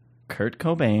 Kurt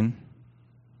Cobain,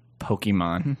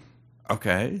 Pokemon.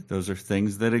 Okay, those are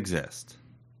things that exist.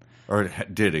 Or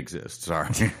did exist,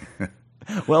 sorry.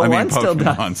 Well, one still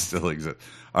does. Pokemon still exists.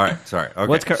 All right, sorry.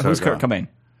 Okay, who's Kurt Cobain?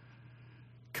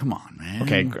 Come on, man.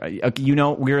 Okay,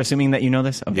 we're assuming that you know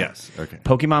this? Okay. Yes, okay.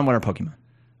 Pokemon, what are Pokemon?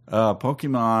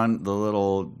 Pokemon, the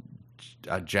little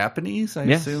Japanese, I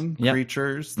assume,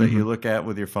 creatures that you look at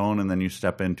with your phone, and then you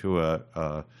step into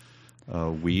a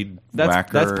weed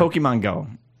whacker. That's Pokemon Go.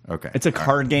 Okay, it's a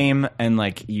card game, and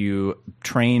like you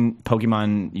train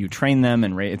Pokemon, you train them,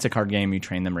 and it's a card game. You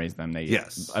train them, raise them. They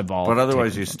evolve. But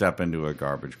otherwise, you step into a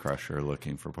garbage crusher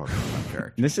looking for Pokemon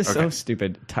characters. This is so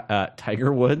stupid.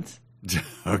 Tiger Woods.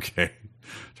 Okay,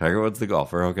 Tiger Woods, the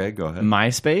golfer. Okay, go ahead.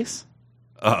 MySpace.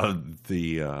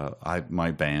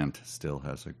 My band still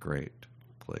has a great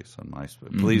place on MySpace.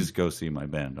 Mm-hmm. Please go see my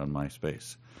band on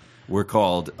MySpace. We're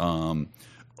called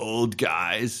Old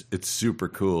Guys. It's super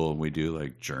cool. We do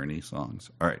like Journey songs.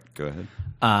 All right, go ahead.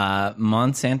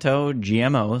 Monsanto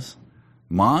GMOs.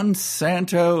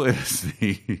 Monsanto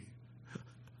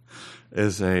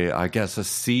is a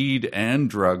seed and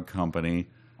drug company.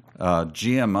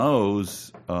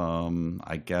 GMOs,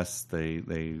 I guess they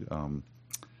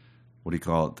what do you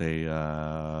call it? They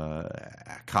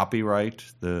copyright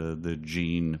the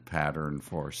gene pattern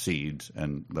for seeds,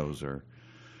 and those are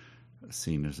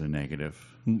seen as a negative.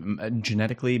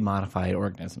 Genetically modified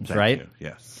organisms, right? You.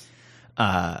 Yes.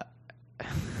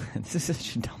 This is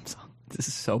such a dumb song. This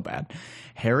is so bad.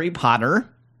 Harry Potter.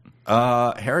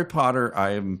 Harry Potter,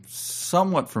 I am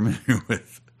somewhat familiar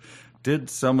with.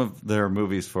 Did some of their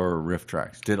movies for Riff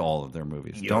Tracks. Did all of their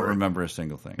movies. Don't remember a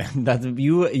single thing.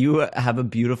 You have a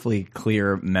beautifully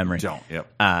clear memory. Don't.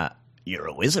 Yep. You're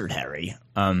a wizard, Harry.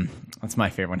 That's my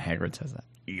favorite when Hagrid says that.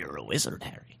 You're a wizard,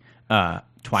 Harry.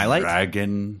 Twilight.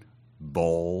 Dragon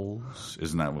Balls.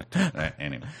 Isn't that what?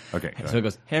 Anyway. Okay. So it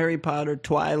goes Harry Potter,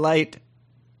 Twilight.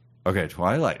 Okay,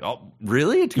 Twilight. Oh,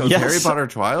 really? It goes Harry Potter,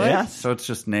 Twilight? Yes. So it's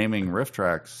just naming Riff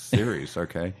Tracks series.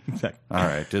 Okay. Exactly. All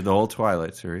right. Did the whole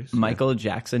Twilight series. Michael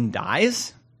Jackson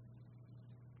dies?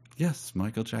 Yes,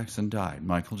 Michael Jackson died.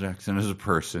 Michael Jackson is a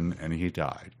person, and he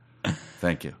died.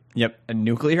 Thank you. Yep. A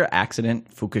nuclear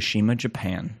accident, Fukushima,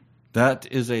 Japan.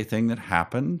 That is a thing that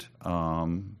happened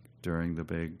during the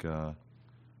big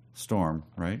storm,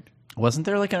 right? Wasn't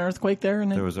there like an earthquake there?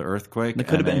 There was an earthquake. It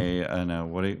could have been.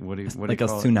 What do you call it? Like a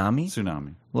tsunami?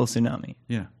 Tsunami. A little tsunami.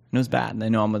 Yeah. And it was bad. I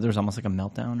know there's almost like a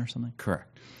meltdown or something.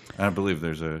 Correct. I believe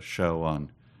there's a show on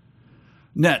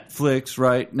Netflix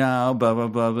right now, blah, blah,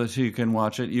 blah, blah. So you can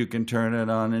watch it. You can turn it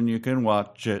on and you can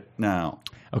watch it now.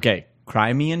 Okay.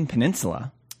 Crimean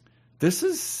Peninsula. This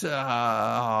is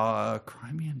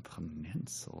Crimean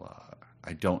Peninsula.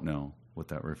 I don't know what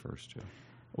that refers to.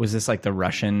 Was this like the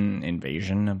Russian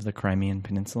invasion of the Crimean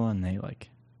Peninsula, and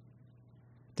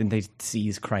didn't they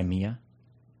seize Crimea?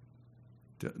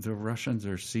 The Russians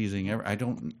are seizing I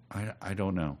don't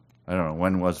know. I don't know.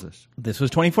 When was this? This was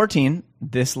 2014.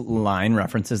 This line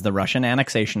references the Russian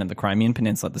annexation of the Crimean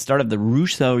Peninsula at the start of the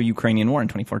Russo-Ukrainian War in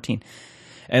 2014.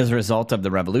 As a result of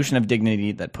the revolution of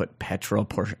dignity that put Petro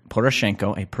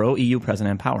Poroshenko, a pro-EU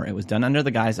president, in power, it was done under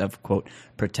the guise of, quote,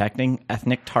 protecting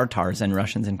ethnic Tartars and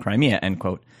Russians in Crimea, end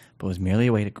quote, but was merely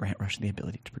a way to grant Russia the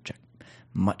ability to project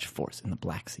much force in the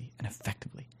Black Sea and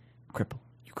effectively cripple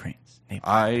Ukraine's naval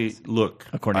capacity,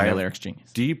 according to Lyric's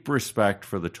Genius. Deep respect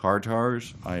for the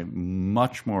Tartars. I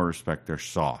much more respect their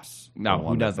sauce. No,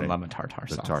 who doesn't love a tartar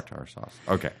sauce? The tartar sauce.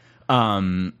 Okay.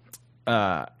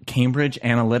 Cambridge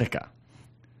Analytica.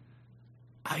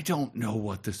 I don't know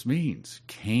what this means.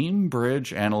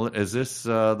 Cambridge Analytica. Is this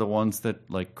the ones that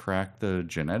like crack the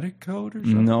genetic code or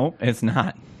something? No, it's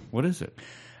not. What is it?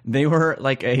 They were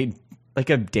like a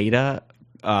data,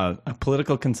 a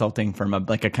political consulting firm,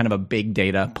 like a kind of a big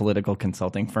data political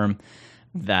consulting firm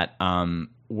that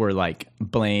were like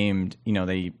blamed. You know,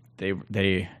 they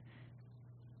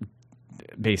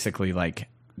basically like.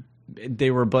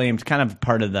 They were blamed, kind of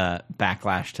part of the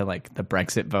backlash to like the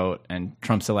Brexit vote and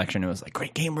Trump's election. It was like,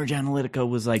 great, Cambridge Analytica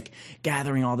was like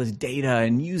gathering all this data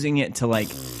and using it to like,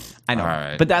 I know,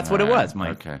 right, but that's what it was,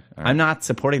 Mike. Okay, I'm not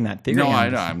supporting that theory. No, I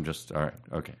know. I'm just, all right,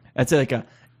 okay. That's like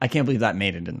I can't believe that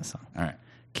made it in the song. All right.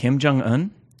 Kim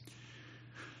Jong-un?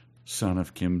 Son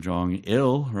of Kim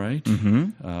Jong-il, right?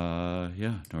 Mm-hmm.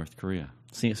 Yeah, North Korea.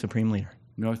 See, Supreme Leader.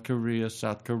 North Korea,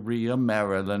 South Korea,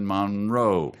 Marilyn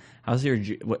Monroe. How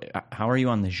are you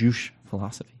on the Juche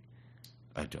philosophy?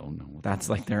 I don't know. That's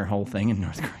like their whole thing in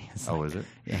North Korea. Oh, is it?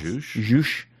 Yes. Juche?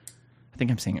 Juche. I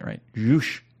think I'm saying it right.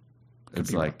 Juche.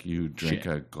 It's like you drink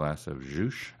a glass of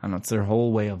juice. I don't know. It's their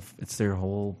whole way of. It's their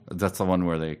whole. That's the one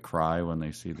where they cry when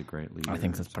they see the great leader. I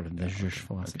think that's part of the juice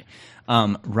philosophy.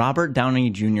 Okay. Robert Downey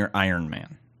Jr. Iron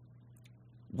Man.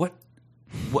 What?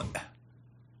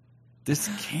 This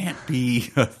can't be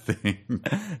a thing.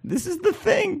 This is the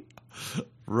thing.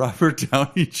 Robert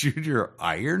Downey Jr.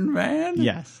 Iron Man?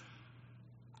 Yes.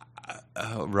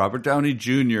 Robert Downey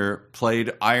Jr.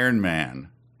 played Iron Man.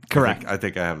 Correct. I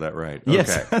think I have that right.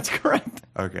 Yes, okay. That's correct.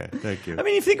 Okay, thank you. I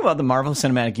mean, if you think about the Marvel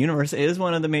Cinematic Universe, it is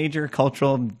one of the major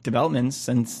cultural developments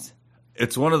since...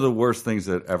 It's one of the worst things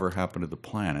that ever happened to the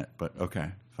planet, but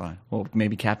okay, fine. Well,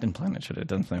 maybe Captain Planet should have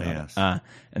done something about it.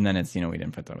 And then it's, we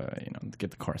didn't put the,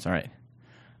 get the chorus. All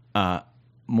right.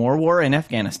 More war in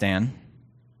Afghanistan.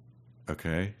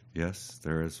 Okay, yes,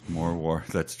 there is more war.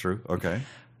 That's true. Okay.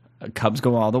 Cubs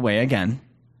go all the way again.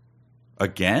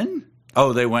 Again?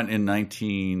 Oh, they went in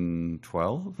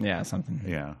 1912? Yeah, something.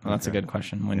 Yeah. Well, that's a good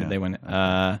question. When did they win it?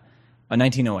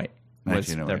 1908 was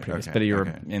their previous. Okay. But you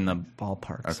were in the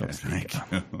ballpark, so to speak.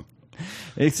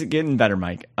 It's getting better,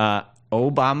 Mike.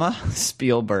 Obama,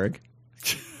 Spielberg.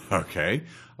 Okay.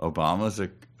 Obama's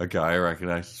a guy I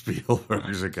recognize.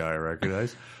 Spielberg's a guy I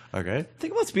recognize. Okay.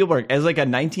 Think about Spielberg as like a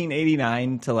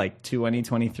 1989 to like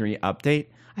 2023 update.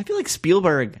 I feel like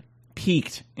Spielberg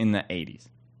peaked in the 80s.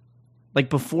 Like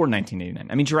before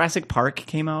 1989. I mean, Jurassic Park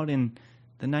came out in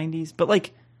the 90s, but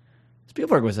like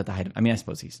Spielberg was at the height of, I mean, I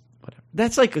suppose he's whatever.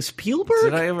 That's like a Spielberg?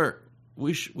 Did I ever,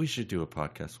 we should do a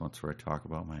podcast once where I talk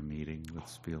about my meeting with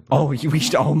Spielberg. Oh, we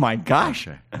should, oh my gosh.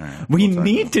 Okay. Right. We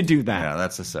need to do that. Yeah,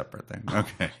 that's a separate thing.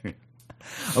 Okay.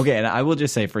 Okay, and I will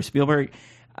just say for Spielberg,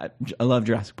 I love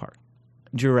Jurassic Park.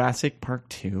 Jurassic Park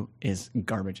 2 is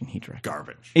garbage and he directed.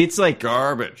 Garbage. It's like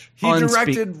garbage. He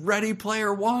directed Ready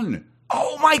Player One.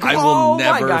 Oh my god! I will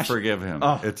never forgive him.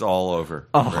 Oh. It's all over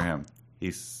for him.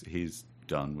 He's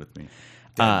done with me.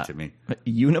 Dead to me.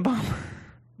 Unabomber.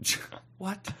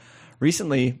 What?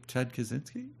 Recently, Ted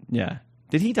Kaczynski? Yeah.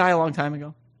 Did he die a long time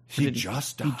ago? He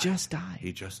just died.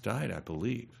 He just died, I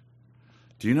believe.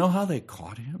 Do you know how they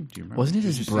caught him? Do you remember? Wasn't it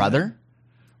his brother?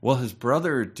 Well, his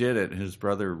brother did it. His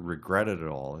brother regretted it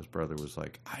all. His brother was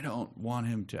like, I don't want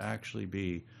him to actually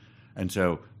be. And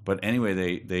so, but anyway,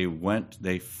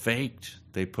 they faked,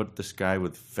 they put this guy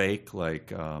with fake,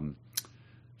 like,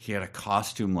 he had a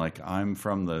costume like, I'm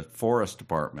from the forest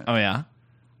department. Oh, yeah?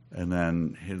 And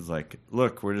then he's like,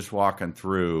 look, we're just walking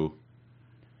through.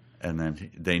 And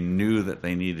then they knew that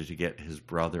they needed to get his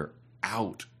brother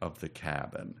out of the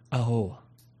cabin. Oh.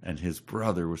 And his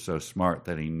brother was so smart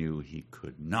that he knew he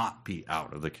could not be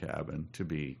out of the cabin to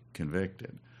be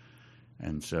convicted.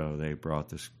 And so they brought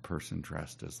this person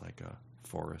dressed as like a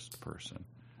forest person.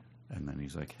 And then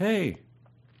he's like, hey,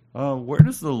 where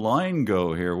does the line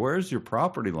go here? Where's your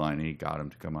property line? And he got him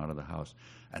to come out of the house.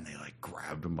 And they like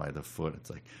grabbed him by the foot. It's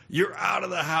like, you're out of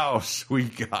the house. We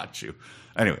got you.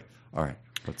 Anyway, all right.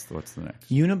 What's the next?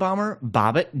 Unabomber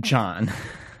Bobbitt John.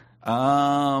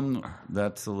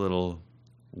 That's a little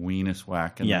weenus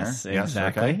whack in yes, there.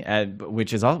 Exactly. Yes, okay.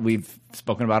 Which is all we've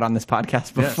spoken about on this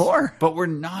podcast before. Yes, but we're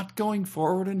not going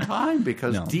forward in time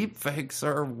because deep fakes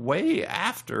are way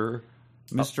after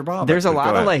Mr. Bob. There's a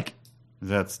lot of like...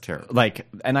 That's terrible. Like,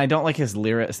 and I don't like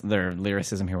their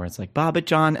lyricism here where it's like, Bob it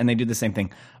John, and they do the same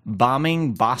thing.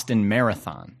 Bombing Boston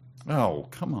Marathon. Oh,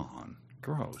 come on.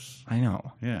 Gross. I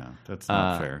know. Yeah, that's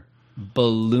not fair.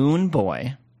 Balloon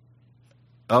Boy.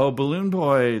 Oh, Balloon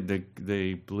Boy,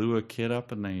 they blew a kid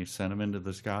up and they sent him into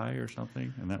the sky or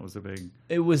something, and that was a big...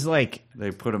 It was like...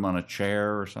 They put him on a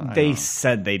chair or something. They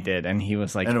said they did, and he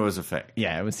was like... And it was a fake.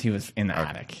 Yeah, he was in the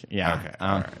attic. Yeah. Okay,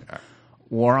 all right.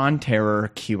 War on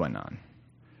Terror, QAnon.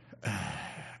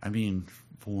 I mean,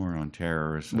 War on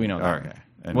Terror is... We know that. Okay.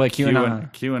 And well,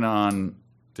 QAnon,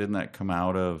 didn't that come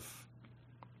out of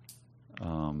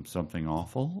something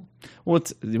awful? Well,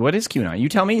 what is QAnon? You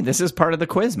tell me. This is part of the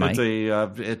quiz, Mike.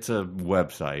 It's a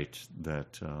website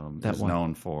that is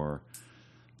known for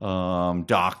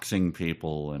doxing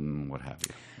people and what have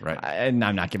you, right? And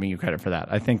I'm not giving you credit for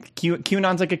that. I think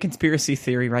QAnon's like a conspiracy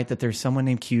theory, right? That there's someone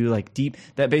named Q, like deep,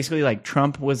 that basically like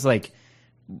Trump was like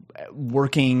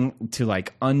working to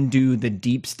like undo the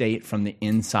deep state from the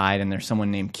inside, and there's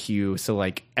someone named Q. So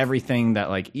like everything that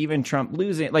like even Trump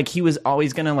losing, like he was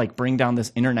always gonna like bring down this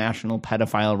international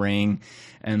pedophile ring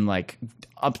and like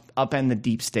upend the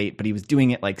deep state, but he was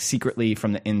doing it like secretly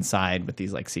from the inside with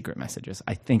these like secret messages.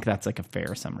 I think that's like a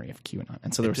fair summary of QAnon.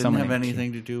 And so there was someone didn't have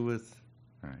anything to do with.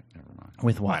 All right, never mind.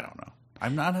 With what? I don't know.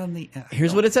 I'm not on the...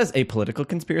 Here's what it says. A political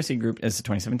conspiracy group is a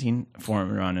 2017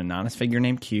 formed around an anonymous figure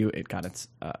named Q. It got its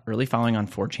early following on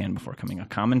 4chan before becoming a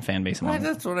common fan base among...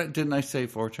 That's what didn't I say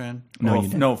 4chan? No, you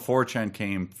didn't. No, 4chan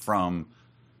came from...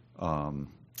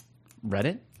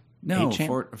 Reddit? No,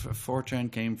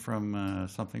 4chan came from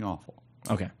something awful.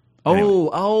 Okay. Anyway,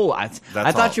 I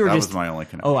thought you were that just... was my only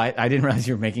connection. Oh, I didn't realize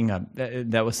you were making a...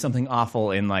 That was something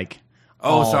awful in like...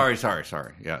 Oh, sorry.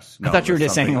 Yes. No, I thought you were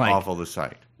just saying like... awful the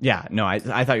site. Yeah, no, I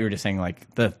thought you were just saying like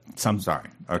some... Sorry.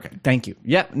 Okay. Thank you.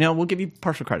 Yeah, no, we'll give you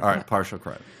partial credit. All right, partial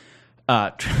credit.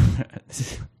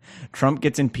 Trump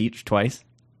gets impeached twice.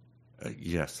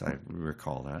 Yes, I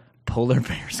recall that. Polar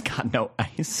bears got no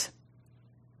ice.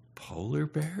 Polar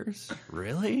bears?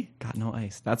 Really? Got no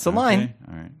ice. That's the line.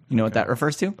 All right. You know what that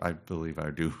refers to? I believe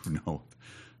I do know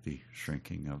the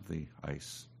shrinking of the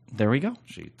ice. There we go.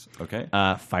 Sheets. Okay.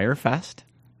 Firefest.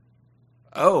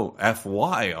 Oh, Fyre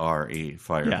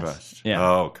Firefest. Yes. Yeah.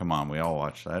 Oh, come on. We all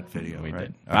watched that video, we right?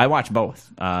 Did. I watched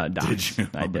both. Did you?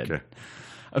 I did. Okay.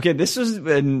 Okay, this is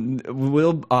this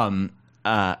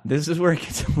is where it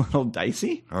gets a little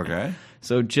dicey. Okay.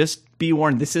 So just be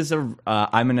warned. This is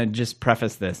I'm going to just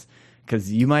preface this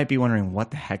because you might be wondering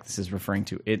what the heck this is referring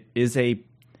to. It is a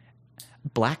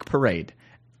Black Parade,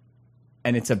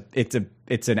 and it's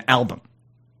an album.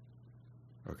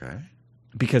 Okay.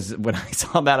 Because when I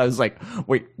saw that, I was like,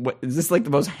 wait, what is this like the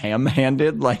most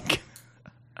ham-handed like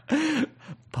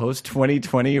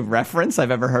post-2020 reference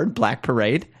I've ever heard? Black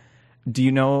Parade. Do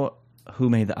you know who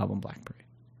made the album Black Parade?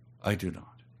 I do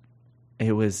not.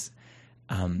 It was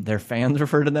their fans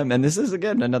refer to them, and this is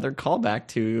again another callback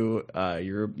to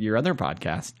your other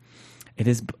podcast. It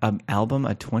is an album,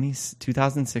 a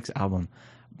 2006 album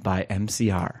by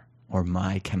MCR or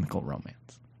My Chemical Romance.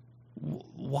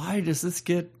 Why does this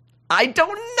get? I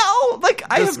don't know. Like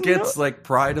this gets like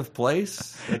pride of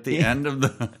place at the end of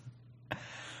the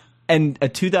and a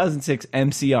 2006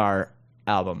 MCR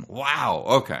album. Wow.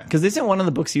 Okay. Because isn't one of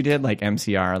the books you did like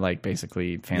MCR, like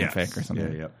basically fanfic or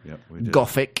something? Yeah. Yep. We did.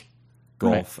 Gothic.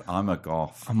 Golf. Right. I'm a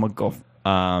golf.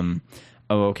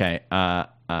 Okay.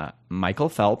 Michael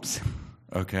Phelps.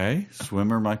 Okay.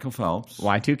 Swimmer Michael Phelps.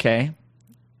 Y2K.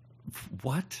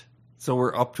 What? So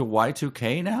we're up to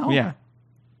Y2K now? Yeah.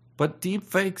 But deep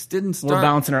fakes didn't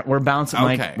start. We're bouncing,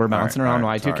 Mike. Okay. We're bouncing around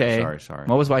Y2K. Sorry.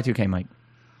 What was Y2K, Mike?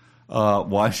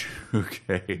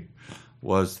 Y2K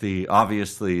was it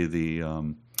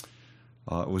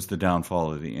was the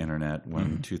downfall of the internet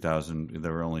when 2000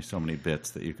 there were only so many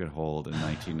bits that you could hold in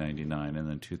 1999, and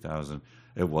then 2000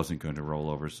 it wasn't going to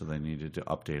roll over, so they needed to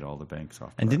update all the bank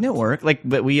software. And didn't it work?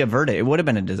 But we averted it. It would have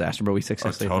been a disaster, but we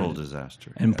successfully total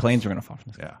disaster. And planes were going to fall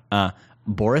from the sky. Yeah.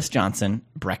 Boris Johnson,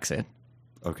 Brexit.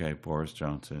 Okay, Boris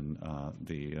Johnson,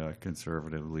 the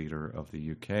conservative leader of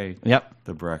the UK. Yep.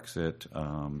 The Brexit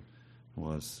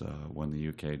was when the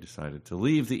UK decided to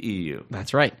leave the EU.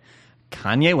 That's right.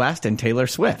 Kanye West and Taylor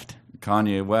Swift.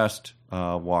 Kanye West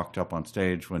walked up on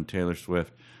stage when Taylor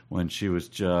Swift, when she was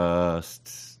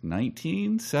just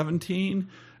 19, 17,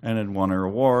 and had won her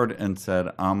award, and said,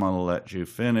 I'm going to let you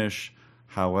finish.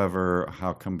 However,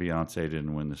 how come Beyonce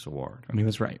didn't win this award? And he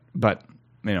was right. But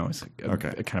it's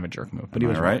a kind of a jerk move. But he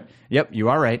was right. Yep, you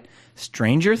are right.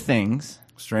 Stranger Things.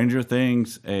 Stranger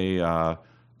Things, a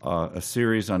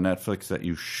series on Netflix that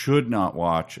you should not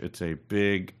watch. It's a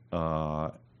big.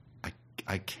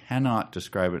 I cannot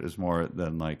describe it as more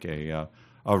than like a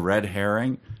red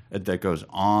herring that goes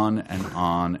on and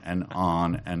on and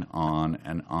on and on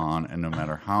and on, and no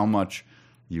matter how much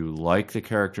you like the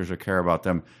characters or care about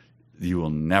them, you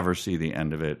will never see the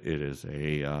end of it. It is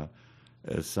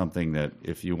is something that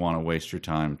if you want to waste your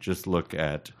time, just look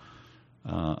at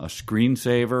a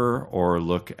screensaver or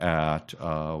look at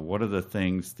what are the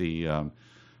things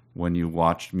when you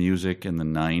watched music in the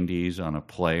 90s on a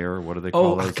player, what do they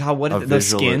call those? Oh, God, what are those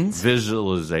skins?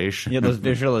 Visualization. Yeah, those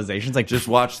visualizations. Like just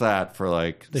watch that for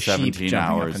like 17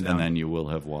 hours, and then you will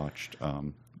have watched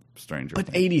Stranger Things.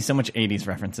 But 80s, so much 80s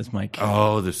references, Mike.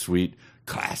 Oh, the sweet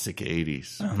classic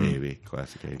 80s, baby.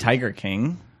 Classic 80s. Tiger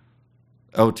King.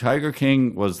 Oh, Tiger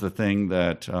King was the thing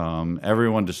that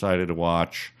everyone decided to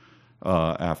watch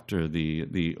after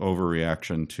the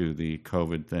overreaction to the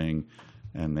COVID thing.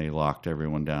 And they locked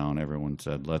everyone down. Everyone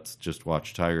said, let's just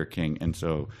watch Tiger King. And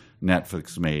so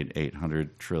Netflix made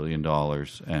 $800 trillion,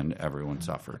 and everyone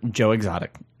suffered. Joe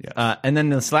Exotic. Yes. And then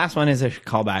this last one is a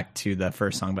callback to the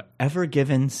first song, but Ever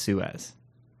Given Suez.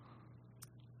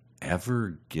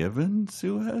 Ever Given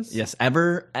Suez? Yes,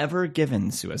 Ever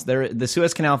Given Suez. The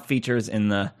Suez Canal features in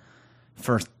the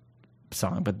first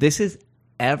song, but this is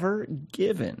Ever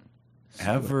Given.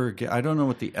 I don't know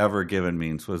what the ever given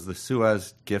means. Was the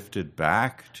Suez gifted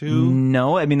back to?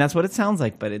 No, I mean that's what it sounds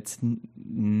like, but it's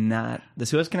not. The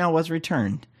Suez Canal was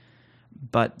returned,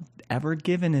 but ever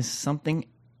given is something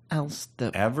else.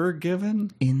 That ever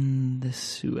given in the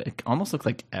Suez almost looked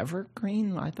like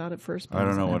evergreen. I thought at first. I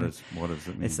don't know what does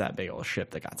it mean. It's that big old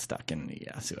ship that got stuck in the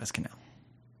Suez Canal.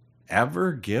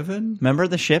 Ever given? Remember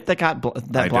the ship that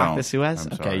blocked the Suez?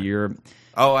 Okay, you're.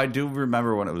 Oh, I do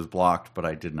remember when it was blocked, but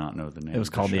I did not know the name. It was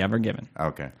called the Ever Given.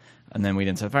 Okay. And then we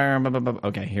didn't say fire.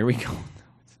 Okay, here we go.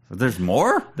 There's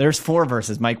more? There's 4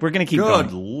 verses, Mike. We're going to keep going.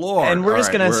 Good Lord. And we're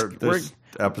just going to... This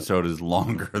episode is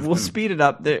longer We'll speed it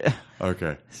up.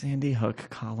 Okay. Sandy Hook,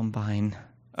 Columbine.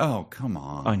 Oh, come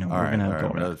on. I know. We're going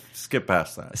to go. Skip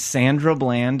past that. Sandra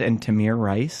Bland and Tamir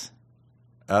Rice.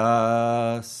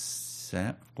 What?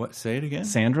 Say it again?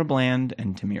 Sandra Bland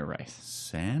and Tamir Rice.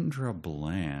 Sandra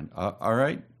Bland. All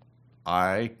right.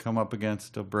 I come up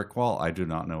against a brick wall. I do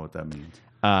not know what that means.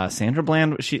 Sandra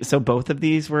Bland. So both of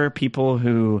these were people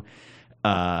who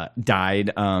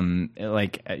died.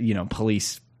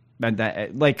 Police.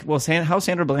 How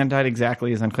Sandra Bland died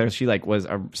exactly is unclear. She was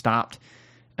stopped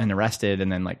and arrested and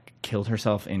then killed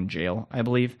herself in jail, I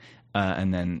believe.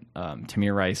 And then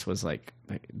Tamir Rice was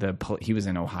he was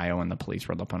in Ohio and the police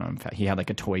rolled up on him. He had a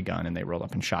toy gun and they rolled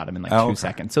up and shot him in 2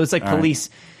 seconds. So it's police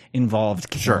involved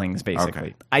killings, basically.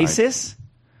 Okay. ISIS.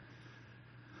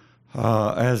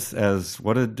 As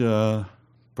what did Barack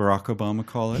Obama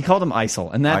call it? He called him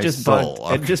ISIL, and that just bugged.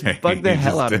 Okay. It just bugged the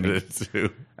hell out of me.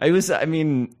 It was,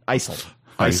 ISIL.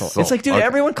 It's dude,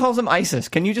 everyone calls him ISIS.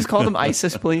 Can you just call them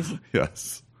ISIS, please?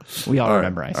 Yes. We all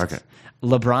remember ISIS. Okay.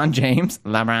 LeBron James.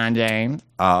 LeBron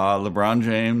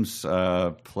James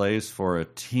plays for a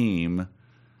team.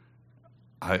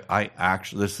 I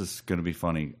actually, this is going to be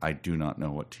funny. I do not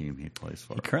know what team he plays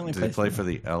for. He currently Does he play for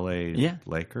the LA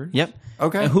Lakers? Yep.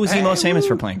 Okay. And who's he most famous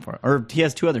for playing for? Or he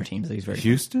has 2 other teams that he's very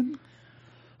Houston?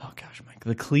 Oh, gosh, Mike.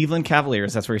 The Cleveland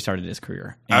Cavaliers. That's where he started his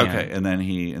career. And then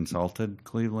he insulted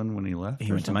Cleveland when he left?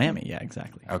 He went to Miami. Yeah,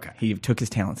 exactly. Okay. He took his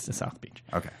talents to South Beach.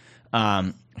 Okay.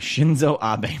 Shinzo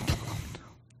Abe.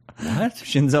 What?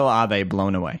 Shinzo Abe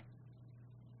blown away.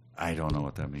 I don't know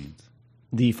what that means.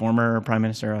 The former prime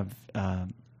minister of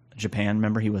Japan,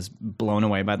 remember he was blown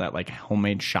away by that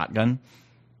homemade shotgun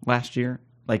last year?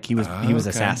 He was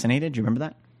assassinated. Do you remember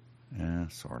that? Yeah,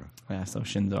 sort of. Yeah, so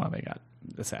Shinzo Abe got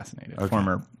assassinated. Okay.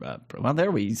 Former,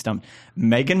 there we stumped.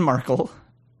 Meghan Markle.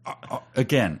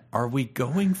 Again, are we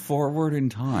going forward in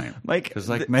time? Because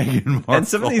Meghan Markle. And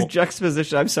some of these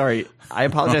juxtapositions, I'm sorry. I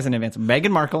apologize in advance.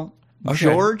 Meghan Markle,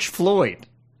 George Floyd.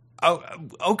 Oh,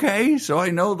 okay. So I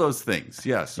know those things.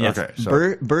 Yes. Okay.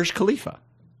 So. Burj Khalifa.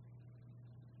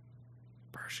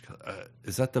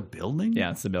 Is that the building?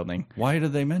 Yeah, it's the building. Why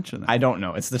did they mention that? I don't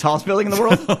know. It's the tallest building in the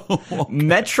world. Okay.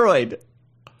 Metroid.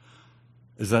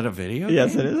 Is that a video game?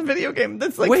 Yes, it is a video game.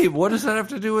 That's Wait, what does that have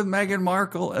to do with Meghan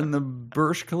Markle and the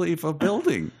Burj Khalifa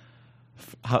building?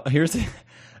 Here's a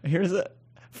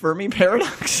Fermi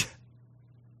paradox.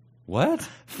 What?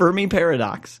 Fermi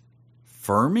paradox.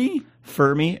 Fermi?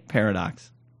 Fermi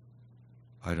paradox.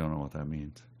 I don't know what that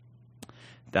means.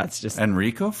 That's just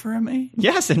Enrico Fermi?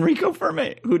 Yes, Enrico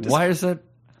Fermi. Why is that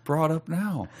brought up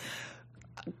now?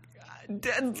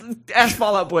 Ask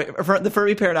Fall Out Boy. The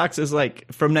Fermi paradox is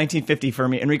like from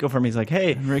 1950. Enrico Fermi's like,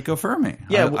 hey, Enrico Fermi.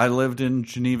 Yeah, I lived in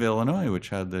Geneva, Illinois, which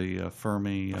had the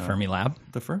Fermi lab.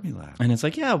 The Fermi lab, and it's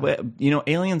like, yeah,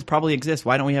 aliens probably exist.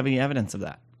 Why don't we have any evidence of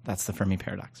that? That's the Fermi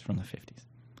paradox from the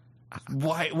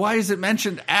 50s. Why is it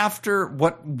mentioned after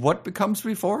what becomes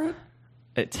before it?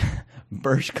 It's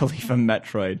Burj Khalifa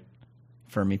Metroid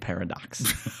Fermi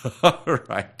paradox.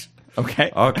 Right.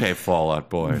 Okay, Fall Out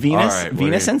Boy.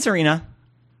 Venus and Serena.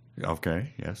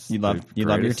 Okay, yes. You love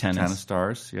your tennis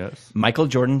stars, yes. Michael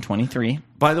Jordan, 23.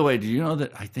 By the way, do you know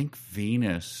that I think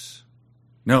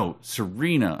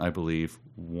Serena, I believe,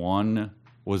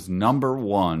 was number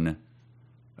one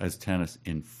as tennis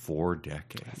in 4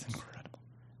 decades. That's incredible.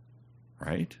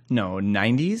 Right? No,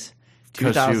 90s,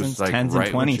 2000s, 10s, and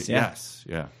 20s. Yes,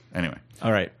 yeah. Anyway.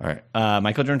 All right.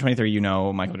 Michael Jordan, 23,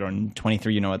 Michael Jordan,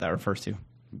 23, you know what that refers to.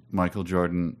 Michael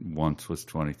Jordan once was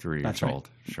 23 That's years right. old.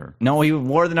 Sure. No, he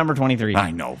wore the number 23.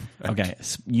 I know. Okay.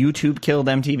 YouTube killed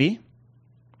MTV.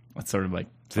 That's sort of like...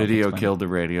 Video killed the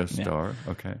radio star.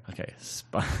 Yeah. Okay.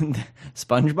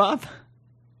 SpongeBob?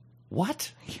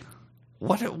 What?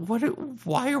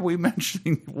 Why are we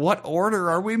mentioning... What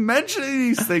order are we mentioning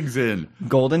these things in?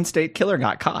 Golden State Killer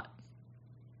got caught.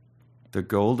 The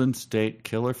Golden State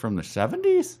Killer from the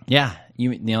 70s? Yeah.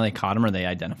 They caught him or they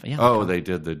identified. Yeah, they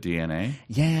did the DNA?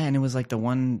 Yeah, and it was like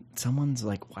someone's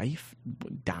like wife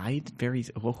died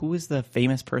who was the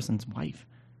famous person's wife?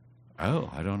 Oh,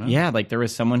 I don't know. Yeah, like there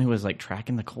was someone who was like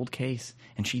tracking the cold case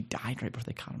and she died right before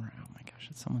they caught him. Oh my gosh,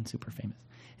 it's someone super famous.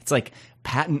 It's like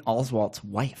Patton Oswalt's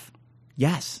wife.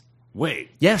 Yes. Wait.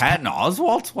 Yes. Patton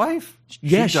Oswalt's wife?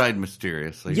 Yeah. She died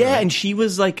mysteriously. Yeah, right? and she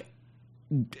was like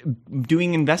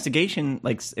doing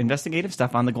investigative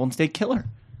stuff on the Golden State Killer.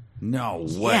 No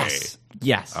way.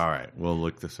 Yes. All right, we'll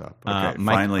look this up. Okay,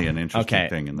 finally an interesting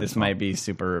thing in this. This might be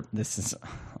super. This is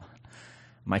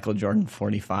Michael Jordan,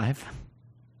 45.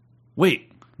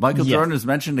 Wait, Michael Jordan is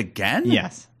mentioned again?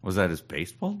 Yes. Was that his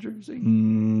baseball jersey?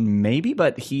 Maybe,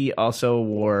 but he also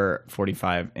wore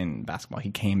 45 in basketball. He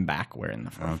came back wearing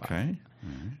the 45. Okay.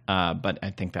 But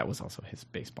I think that was also his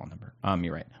baseball number.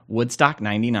 You're right. Woodstock,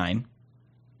 99.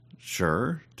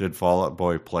 Sure. Did Fall Out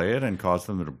Boy play it and cause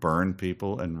them to burn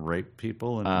people and rape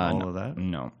people and all of that?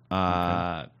 No.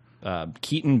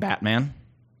 Keaton, Batman.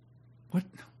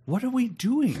 What are we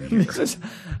doing here?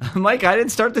 Mike, I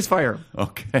didn't start this fire.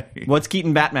 Okay. What's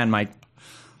Keaton, Batman, Mike?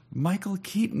 Michael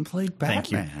Keaton played Batman.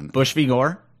 Thank you. Bush v.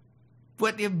 Gore.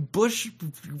 But if Bush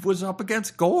was up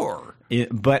against Gore.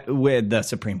 But with the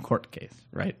Supreme Court case,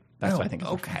 right? That's what I think.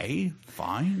 Okay,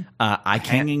 fine. I can't.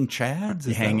 Hanging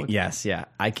Chads? Yes, yeah.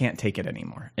 I can't take it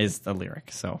anymore is the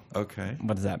lyric. So, okay.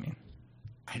 What does that mean?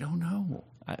 I don't know.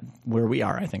 Where we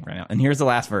are, I think, right now. And here's the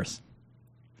last verse.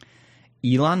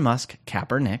 Elon Musk,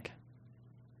 Kaepernick.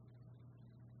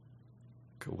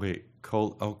 Wait,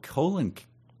 colon or Colin?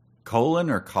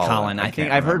 Colin. I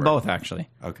think I've heard both, actually.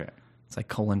 Okay. It's like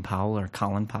Colin Powell or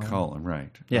Colin Powell. Colin,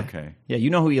 right. Yeah. Okay. Yeah, we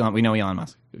know Elon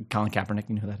Musk. Colin Kaepernick,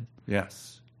 you know who that is?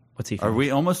 Yes. What's he? Are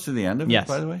we almost to the end of it,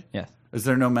 by the way? Yes. Is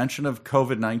there no mention of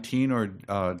COVID-19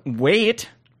 or Wait.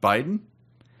 Biden?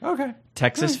 Okay.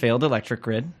 Texas failed electric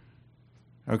grid.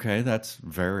 Okay, that's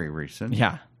very recent.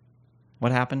 Yeah.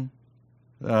 What happened?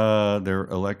 Their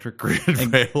electric grid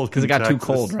failed because it got too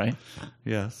cold, right?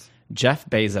 Yes. Jeff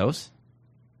Bezos.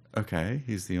 Okay,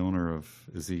 he's the owner of,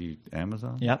 is he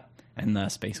Amazon? Yep, and the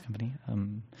space company.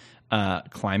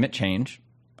 Climate change.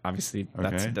 Obviously,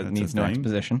 that needs no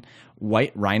exposition.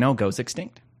 White rhino goes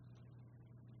extinct.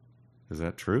 Is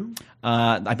that true?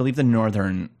 I believe the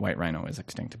northern white rhino is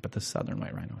extinct, but the southern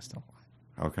white rhino is still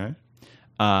alive.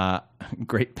 Okay.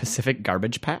 Great Pacific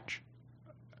Garbage Patch.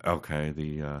 Okay,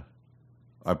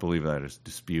 I believe that is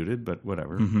disputed, but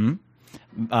whatever. Mm-hmm.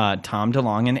 Tom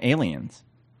DeLonge and Aliens.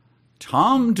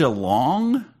 Tom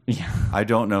DeLonge? Yeah. I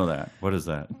don't know that. What is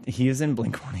that? He is in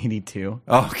Blink-182.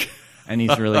 Okay. And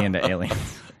he's really into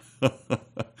aliens.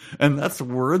 And that's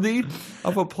worthy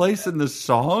of a place in the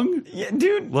song? Yeah,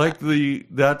 dude. Like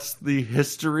that's the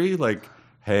history? Like,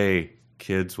 hey,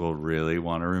 kids will really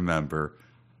want to remember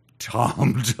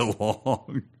Tom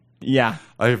DeLonge. Yeah.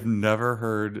 I've never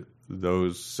heard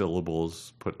those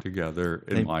syllables put together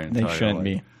in my entire life. They shouldn't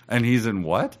be. And he's in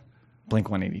what?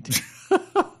 Blink-182.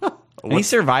 And he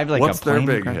survived like what's a plane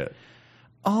their big crash. hit?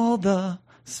 All the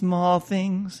small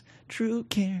things, true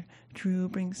care, true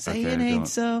brings. Say it ain't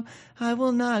so, I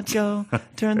will not go.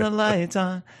 Turn the lights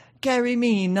on. Carry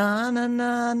me, na na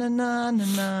na na na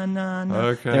na na na.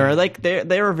 Okay.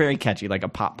 They were very catchy, like a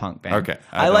pop punk band. Okay.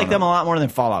 I like them a lot more than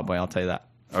Fall Out Boy, I'll tell you that.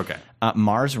 Okay.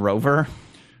 Mars rover.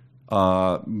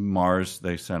 Mars,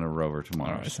 they sent a rover to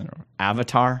Mars.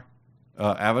 Avatar.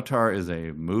 Avatar is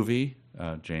a movie.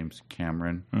 James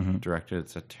Cameron directed.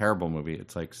 It's a terrible movie.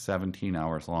 It's like 17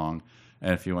 hours long.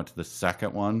 And if you went to the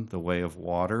second one, The Way of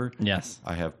Water, yes,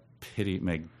 I have pity.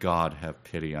 May God have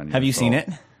pity on you. Have you seen it?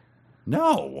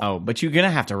 No. Oh, but you're gonna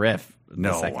have to riff.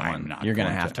 No, I'm not. You're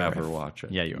gonna have to ever watch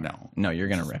it. Yeah, you are. No, you're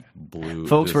gonna riff. Blue,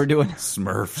 folks. We're doing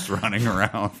Smurfs running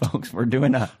around. Folks, we're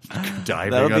doing a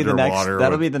diving underwater.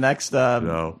 That'll be the next.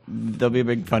 No. There'll be a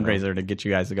big fundraiser to get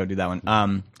you guys to go do that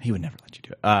one. He would never let you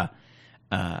do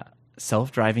it.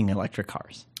 Self-driving electric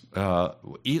cars.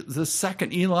 The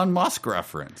second Elon Musk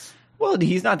reference. Well,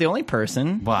 he's not the only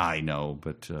person. Well, I know,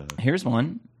 but here's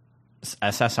one: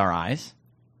 SSRIs.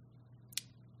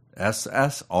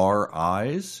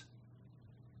 SSRIs.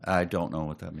 I don't know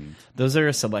what that means. Those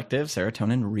are selective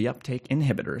serotonin reuptake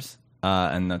inhibitors,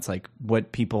 and that's like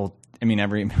what people. I mean,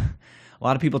 a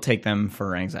lot of people take them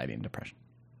for anxiety and depression.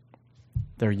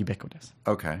 They're ubiquitous.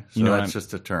 Okay, so that's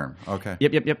just a term. Okay.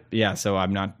 Yep. Yeah, so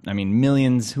I'm not. I mean,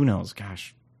 millions. Who knows?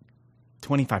 Gosh,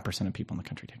 25% of people in the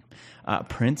country take them.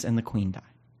 Prince and the Queen die.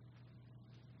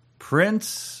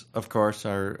 Prince, of course,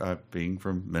 being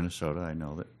from Minnesota, I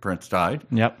know that Prince died.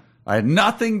 Yep. I had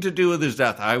nothing to do with his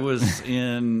death. I was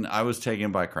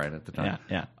taken by credit at the time.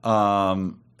 Yeah.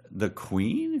 The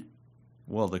Queen?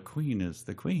 Well, the Queen is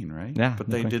the Queen, right? Yeah. But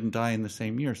they didn't die in the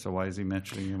same year, so why is he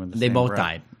mentioning him in the same They both breath?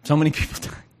 died. So many people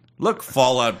died. Look,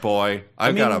 Fall Out Boy.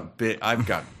 I've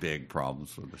got big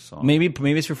problems with the song. Maybe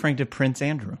it's referring to Prince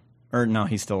Andrew. Or no,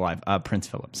 he's still alive. Prince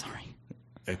Philip, sorry.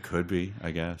 It could be,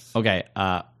 I guess. Okay.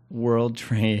 World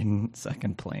Trade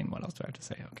second plane. What else do I have to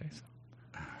say? Okay, so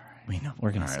we know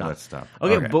we're gonna stop. Let's stop.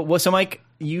 Okay, but so Mike,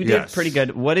 you did pretty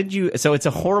good. What did you? So it's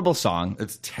a horrible song.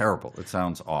 It's terrible. It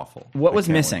sounds awful. What was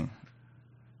missing?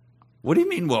 What do you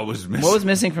mean? What was missing? What was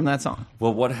missing from that song?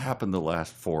 Well, what happened the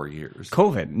last 4 years?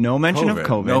 COVID. No mention of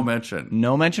COVID. No mention.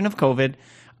 No mention of COVID.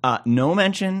 No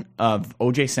mention of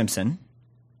O.J. Simpson.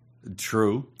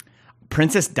 True.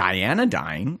 Princess Diana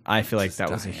dying. I feel like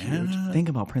that was a huge. Think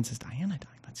about Princess Diana dying.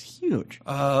 That's huge.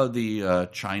 The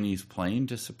Chinese plane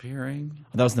disappearing.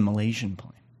 That was the Malaysian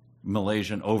plane.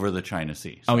 Malaysian over the China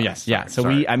Sea. Sorry, yeah. So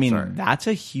that's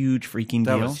a huge freaking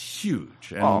deal. That was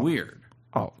huge and weird.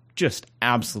 Oh, just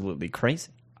absolutely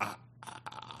crazy.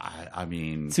 I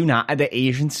mean, the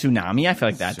Asian tsunami. I feel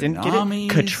like that didn't get it.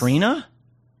 Katrina.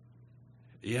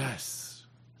 Yes,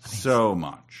 so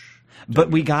much. But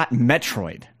we got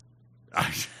Metroid.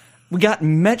 We got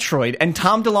Metroid and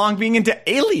Tom DeLonge being into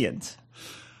aliens.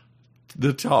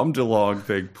 The Tom DeLonge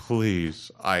thing,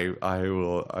 please. I'm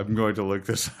going to look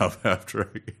this up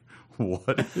after.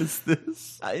 What is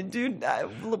this, dude?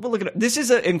 We'll look at it. This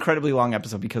is an incredibly long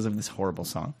episode because of this horrible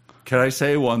song. Can I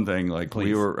say one thing? Like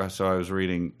please. I was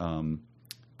reading.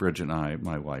 Bridget and I,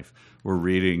 my wife, were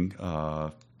reading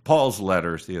Paul's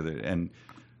letters the other day, and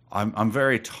I'm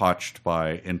very touched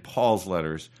by in Paul's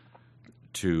letters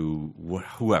to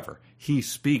whoever he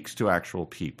speaks to actual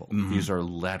people. Mm-hmm. These are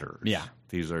letters. Yeah.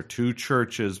 These are two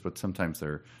churches, but sometimes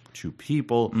they're two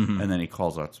people, and then he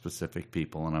calls out specific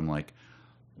people, and I'm like,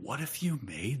 what if you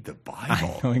made the Bible?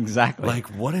 I know exactly. Like,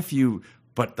 what if you,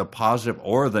 but the positive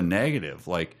or the negative,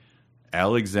 like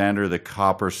Alexander the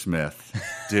coppersmith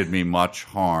did me much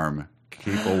harm.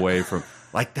 Keep away from,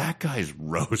 like, that guy's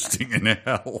roasting in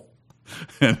hell.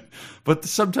 But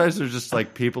sometimes there's just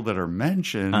like people that are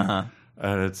mentioned, and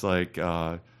it's like,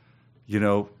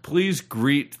 please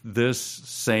greet this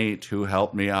saint who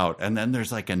helped me out. And then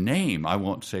there's like a name. I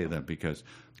won't say that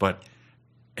but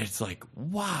it's like,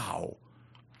 wow.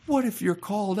 What if you're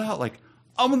called out? Like,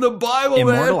 I'm in the Bible,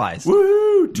 immortalized. Man.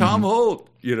 Woo! Tom Holt.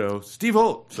 Steve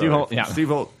Holt. Steve Holt, yeah. Steve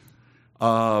Holt.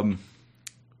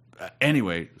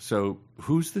 Anyway, so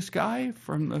who's this guy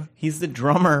from the... He's the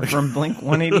drummer from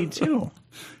Blink-182.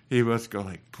 He must go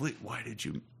like, please, why did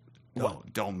you... No,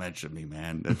 don't mention me,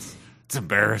 man. It's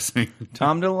embarrassing.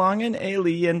 Tom DeLonge and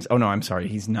Aliens. Oh, no, I'm sorry.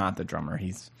 He's not the drummer.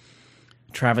 He's...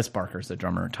 Travis Barker's the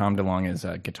drummer. Tom DeLonge is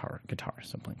a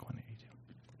guitarist of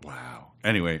Blink-182. Wow.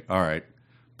 Anyway, all right.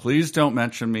 Please don't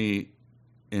mention me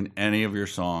in any of your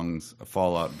songs,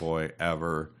 Fall Out Boy,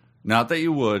 ever. Not that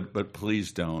you would, but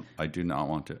please don't. I do not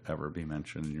want to ever be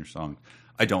mentioned in your song.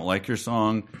 I don't like your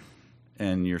song,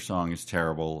 and your song is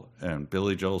terrible, and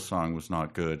Billy Joel's song was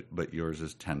not good, but yours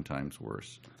is 10 times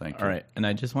worse. Thank you. All right, and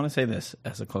I just want to say this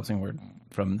as a closing word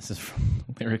this is from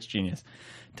Lyrics Genius.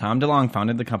 Tom DeLonge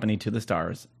founded the company To the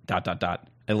Stars, ...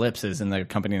 ellipses in the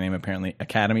company name apparently,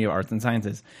 Academy of Arts and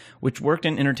Sciences, which worked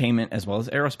in entertainment as well as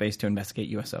aerospace to investigate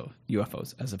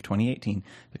UFOs. As of 2018,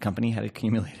 the company had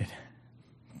accumulated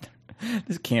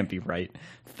This can't be right.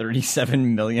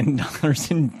 $37 million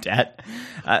in debt.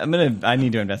 I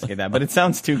need to investigate that, but it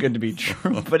sounds too good to be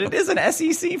true. But it is an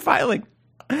SEC filing.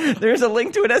 There's a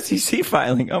link to an SEC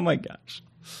filing. Oh my gosh.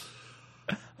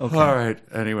 Okay. All right.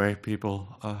 Anyway, people,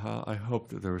 I hope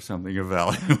that there was something of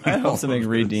value. I hope something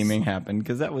redeeming happened,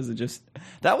 because that was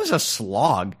a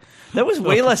slog. That was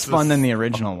way less fun than the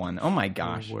original one. Oh my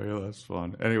gosh. Way less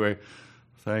fun. Anyway,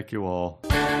 thank you all.